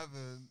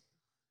 haven't.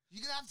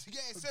 You're going to have to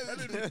get it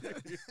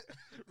soon.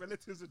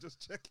 Relatives are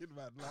just checking,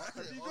 man. Like,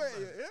 have you got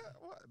it? Yeah?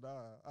 What?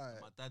 Nah. All right.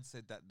 My dad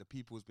said that the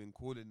people's been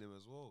calling him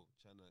as well.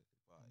 But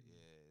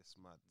yeah, it's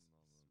mad.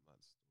 It's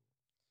mad still.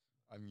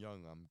 I'm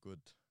young, I'm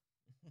good.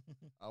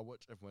 I'll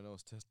watch everyone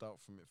else test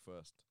out from it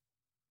first.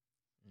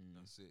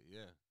 That's it,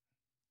 yeah.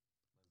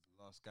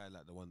 The last guy,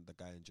 like the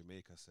guy in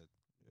Jamaica said.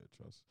 Yeah,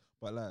 trust.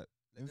 But like,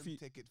 let them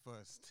take it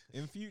first.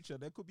 In future,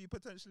 there could be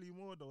potentially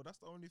more though. That's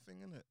the only thing,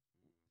 innit?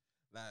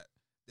 Like,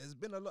 there's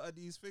been a lot of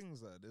these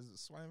things. There's a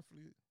swine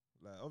flu.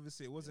 Like,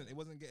 obviously, it wasn't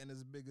getting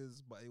as big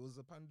as, but it was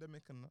a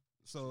pandemic, and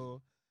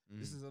so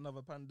this is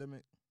another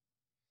pandemic.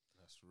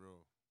 That's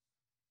real.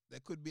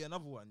 There could be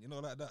another one, you know,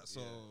 like that.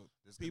 So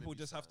people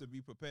just have to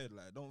be be prepared.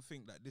 Like, don't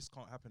think that this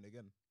can't happen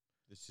again.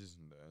 This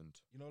isn't the end.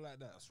 You know, like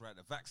that. That's right.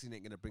 The vaccine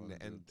ain't gonna bring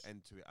the end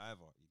to it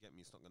either. You get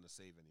me? It's not gonna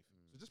save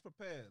anything. So just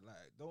prepare.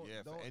 Like, don't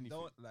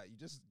like, you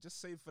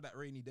just save for that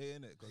rainy day,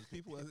 innit? Because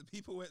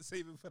people weren't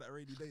saving for that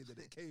rainy day that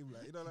it came.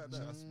 Like, you know, like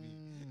that. Trust me.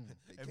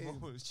 Everyone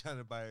was trying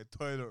to buy a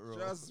toilet roll.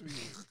 Trust me.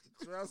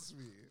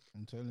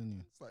 I'm telling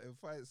you. It's like in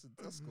fights in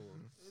Tesco.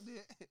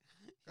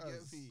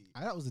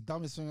 That was the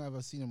dumbest thing I've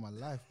ever seen in my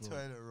life, bro.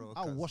 Toilet roll.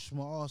 I washed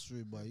my ass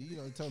through, boy. You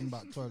don't tell me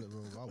about toilet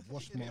roll. I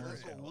washed my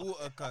ass.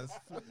 Water, cuz.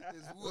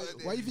 There's water.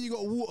 Why you think you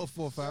got water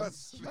for, fam?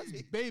 That's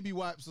baby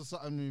wipes or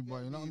something,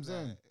 boy. You know what I'm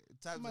saying?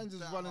 Man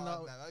just running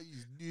out. I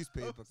use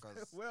newspaper,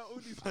 cuz. Well, all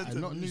these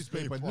not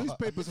newspaper.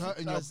 Newspaper's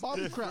hurting your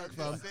bum crack,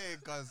 fam.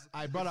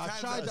 Hey, brother, I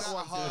tried that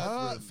one.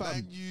 Hurt, fam.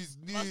 Man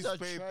used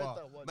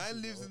newspaper.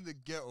 Man lives in the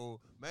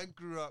ghetto. Man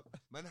grew up.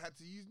 Man had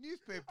to use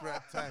newspaper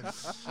at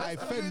times. Hey,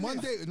 Fen, one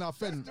day, now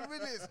Fen.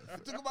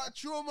 Talk about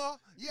trauma.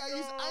 Yeah, I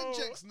use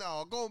Anjex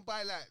now. I go and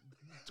buy like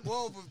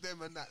 12 of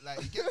them and that.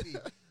 Like, you get me?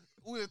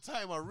 All the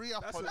time, I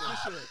re-up on that.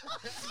 Your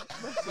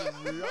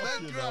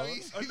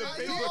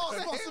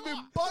ass must have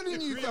been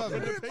bunning you, fam.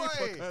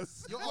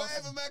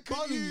 Whatever man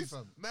can use,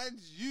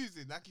 man's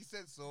using. Like he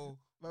said, so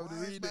why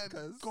is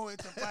man going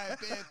to buy a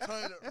bare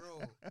toilet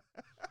roll?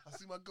 I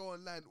see my go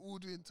online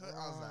ordering toilet.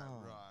 I was like,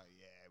 right,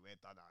 yeah, we're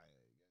done out here.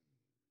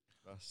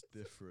 That's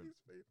different.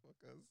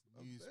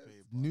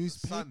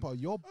 Newspaper.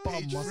 Your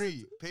bum must.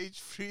 Page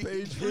 3. That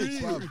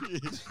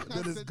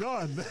is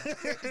gone.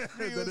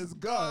 That is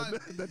gone.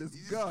 That is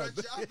gone.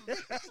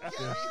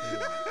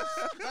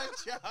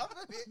 Stretch it up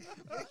a bit.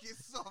 Make it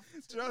soft.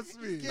 Trust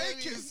me.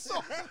 Make it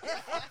soft.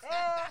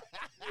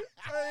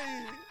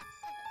 Hey.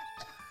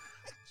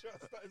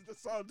 Trust, that is the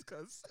sound,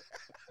 cuz.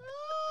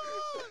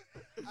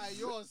 Hey,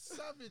 you're a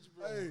savage,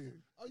 bro. Hey.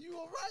 Are you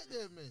alright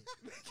there, mate?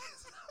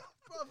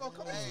 Bro, I'll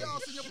come to your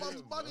house and your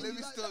bum's bunning. Let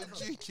me start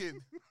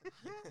drinking.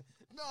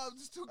 No, I'm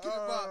just talking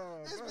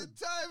about. There's been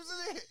times,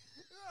 isn't it?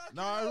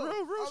 Nah,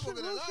 real shit,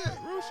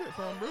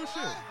 fam. Real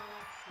shit.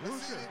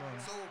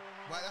 So,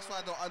 that's why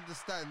I don't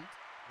understand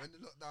when the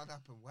lockdown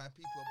happened, why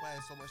people are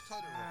buying so much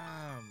toilet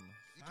roll.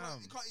 You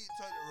can't eat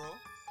toilet roll.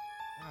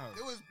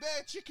 There was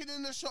bare chicken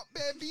in the shop,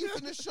 bare beef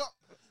in the shop.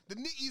 The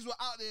nitties were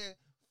out there,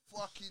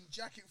 fucking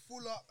jacket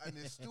full up, and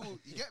they're still,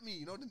 you get me?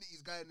 You know the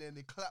nitties guy in there and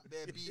they clap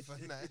their beef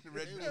and that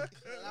red meat.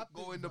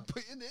 Go in the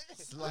put in it.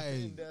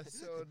 Slide.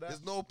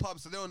 There's no pub,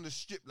 so they're on the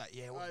strip like,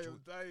 yeah, what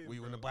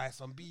you want to buy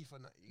some beef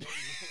and that? You get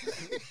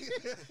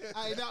me?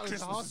 Hey, that was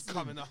Christmas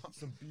coming up.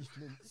 Some beef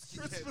mince.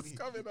 Christmas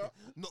coming up.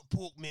 Not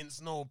pork mince,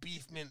 no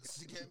beef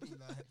mince. You get me?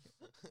 Like,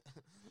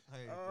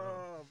 hey,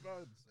 bro.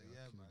 Man. So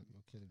yeah, man.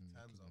 You're killing me.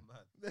 Times are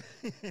mad.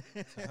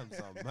 Times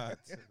are mad.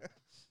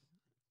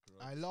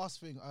 Last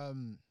thing,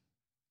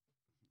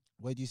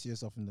 Where do you see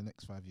yourself in the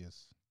next 5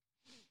 years?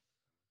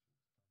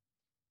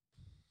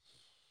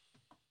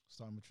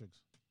 Starting with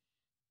Triggs.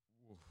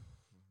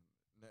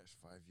 Next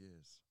 5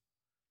 years.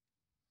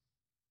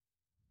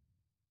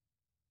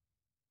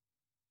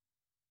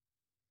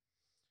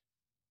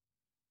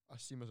 I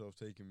see myself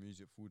taking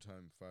music full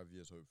time 5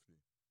 years, hopefully.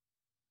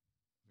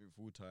 I think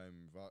full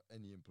time without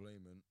any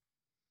employment,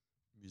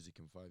 music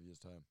in 5 years'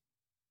 time.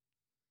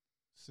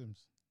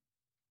 Sims.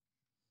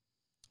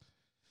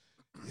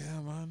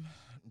 Yeah, man.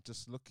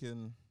 Just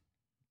looking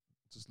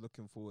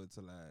forward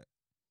to like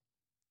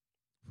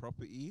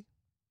property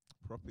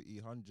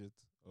 100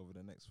 over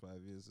the next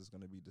 5 years. There's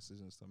gonna be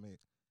decisions to make.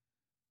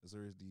 There's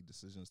already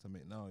decisions to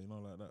make now,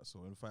 like that.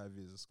 So in 5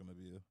 years, it's gonna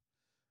be a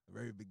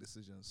very big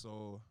decision.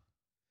 So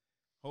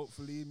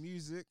hopefully,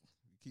 music,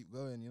 we keep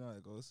going. You know how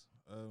it goes.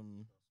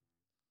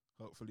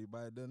 Hopefully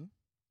by then,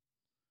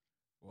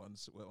 we're on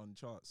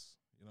charts.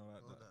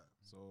 Like that.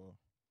 So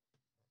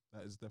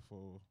that is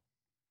therefore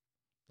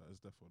the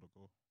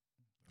goal.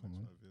 Next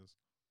 5 years.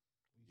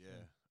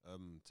 Yeah.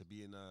 To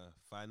be in a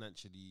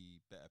financially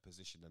better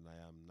position than I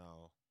am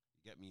now.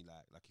 You get me?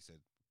 Like you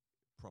said,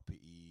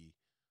 property.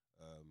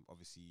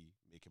 Obviously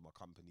making my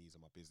companies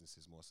and my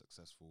businesses more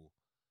successful.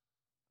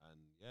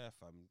 And yeah,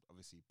 if I'm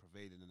obviously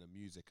prevailing in the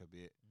music a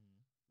bit,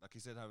 like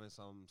you said, having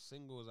some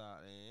singles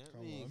out there,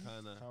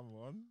 Come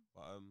on.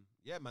 But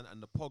yeah, man,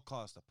 and the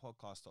podcast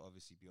will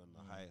obviously be on the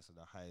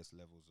highest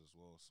levels as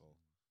well. So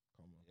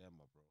Come on. Yeah,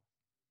 my bro.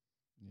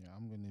 Yeah,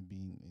 I'm gonna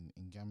be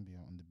in Gambia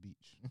on the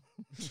beach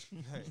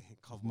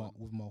Come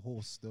with my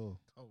horse still.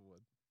 Come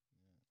on.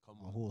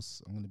 My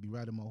horse. I'm gonna be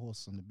riding my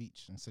horse on the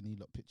beach and sending you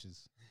lot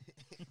pictures.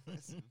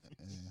 That's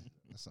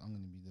what I'm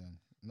gonna be doing.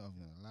 Not even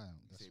gonna lie.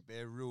 Say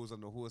bare reels on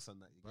the horse and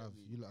that.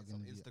 You lot are gonna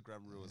be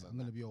Instagram reels. I'm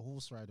gonna be a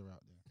horse rider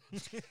out there.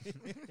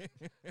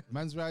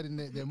 Man's riding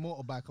their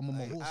motorbike. I'm on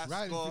my horse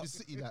riding through the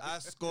city.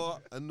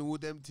 Ascot and all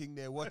them thing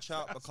there. Watch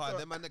out because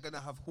them man are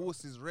gonna have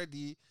horses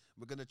ready.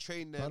 We're gonna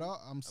train them.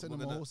 But I'm sending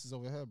my horses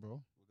over here,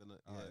 bro.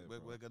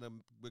 We're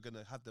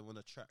gonna have them on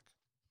a track.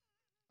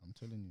 I'm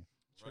telling you.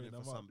 Train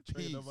them up. I'm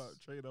telling you.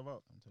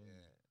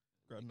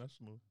 Grand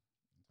National.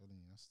 I'm telling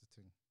you, that's the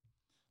thing.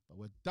 But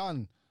we're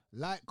done.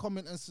 Like,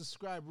 comment, and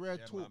subscribe. Rare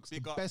Talks, the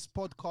best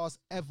podcast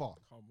ever.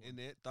 In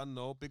it, done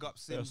no. Big up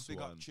Sims,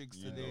 big up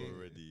Chigs today.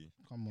 Already.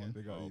 Come on.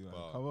 Big up you, man.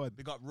 Come on.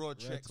 Big up Raw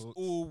Checks Talks.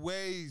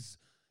 always.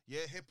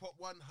 Yeah, Hip Hop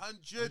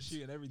 100.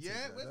 Shooting everything.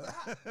 Yeah, where's the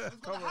hat? Where's the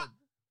Come hat?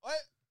 on.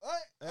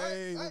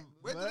 Hey,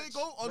 where do they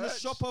go? On the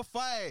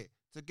Shopify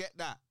to get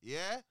that,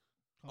 yeah?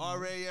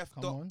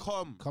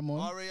 RAF.com. Come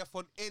on. RAF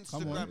on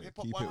Instagram. Hip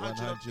Hop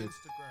 100 on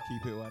Instagram.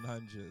 Keep it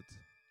 100.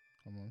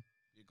 Come on.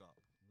 Big up.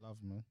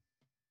 Love, man.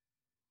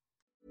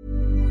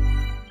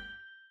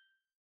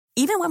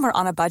 Even when we're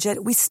on a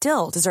budget, we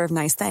still deserve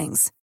nice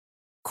things.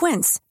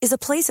 Quince is a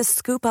place to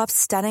scoop up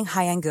stunning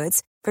high-end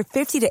goods for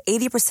 50 to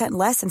 80%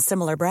 less than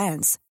similar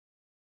brands.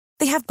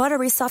 They have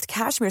buttery soft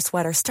cashmere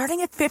sweaters starting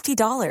at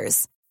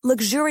 $50,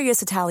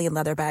 luxurious Italian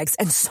leather bags,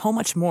 and so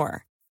much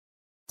more.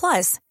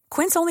 Plus,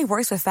 Quince only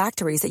works with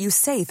factories that use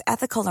safe,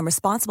 ethical, and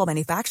responsible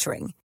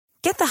manufacturing.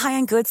 Get the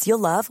high-end goods you'll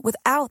love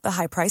without the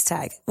high price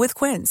tag with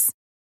Quince.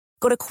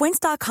 Go to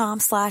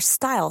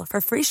quince.com/style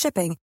for free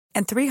shipping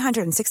and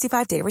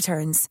 365-day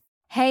returns.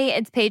 Hey,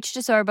 it's Paige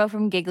DeSorbo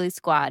from Giggly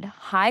Squad.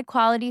 High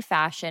quality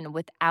fashion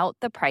without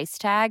the price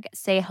tag.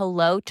 Say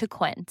hello to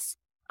Quince.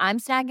 I'm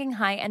snagging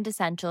high-end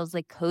essentials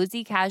like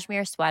cozy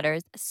cashmere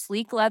sweaters,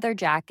 sleek leather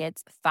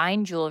jackets,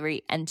 fine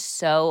jewelry, and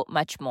so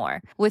much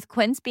more. With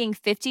Quince being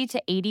 50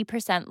 to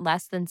 80%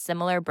 less than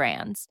similar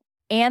brands.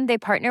 And they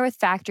partner with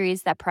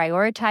factories that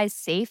prioritize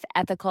safe,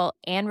 ethical,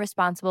 and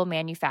responsible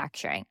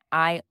manufacturing.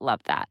 I love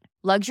that.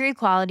 Luxury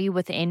quality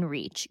within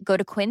reach. Go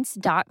to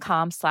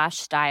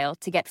quince.com/style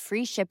to get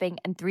free shipping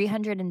and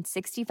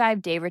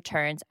 365-day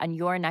returns on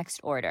your next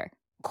order.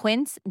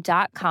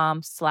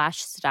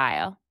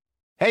 Quince.com/style.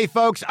 Hey,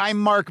 folks, I'm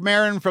Mark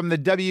Maron from the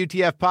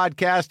WTF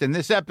Podcast, and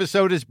this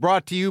episode is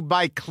brought to you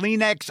by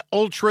Kleenex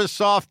Ultra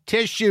Soft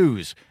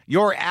Tissues,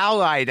 your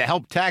ally to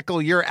help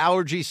tackle your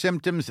allergy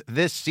symptoms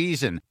this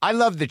season. I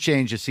love the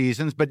change of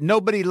seasons, but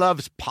nobody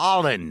loves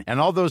pollen and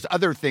all those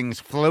other things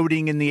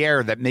floating in the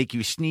air that make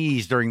you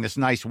sneeze during this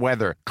nice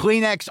weather.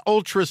 Kleenex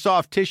Ultra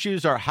Soft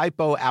Tissues are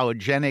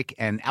hypoallergenic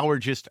and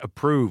allergist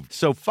approved,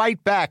 so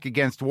fight back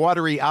against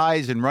watery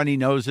eyes and runny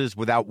noses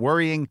without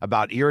worrying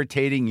about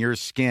irritating your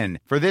skin.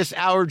 For this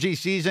allergy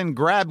season,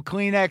 grab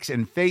Kleenex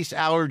and face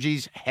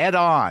allergies head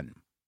on.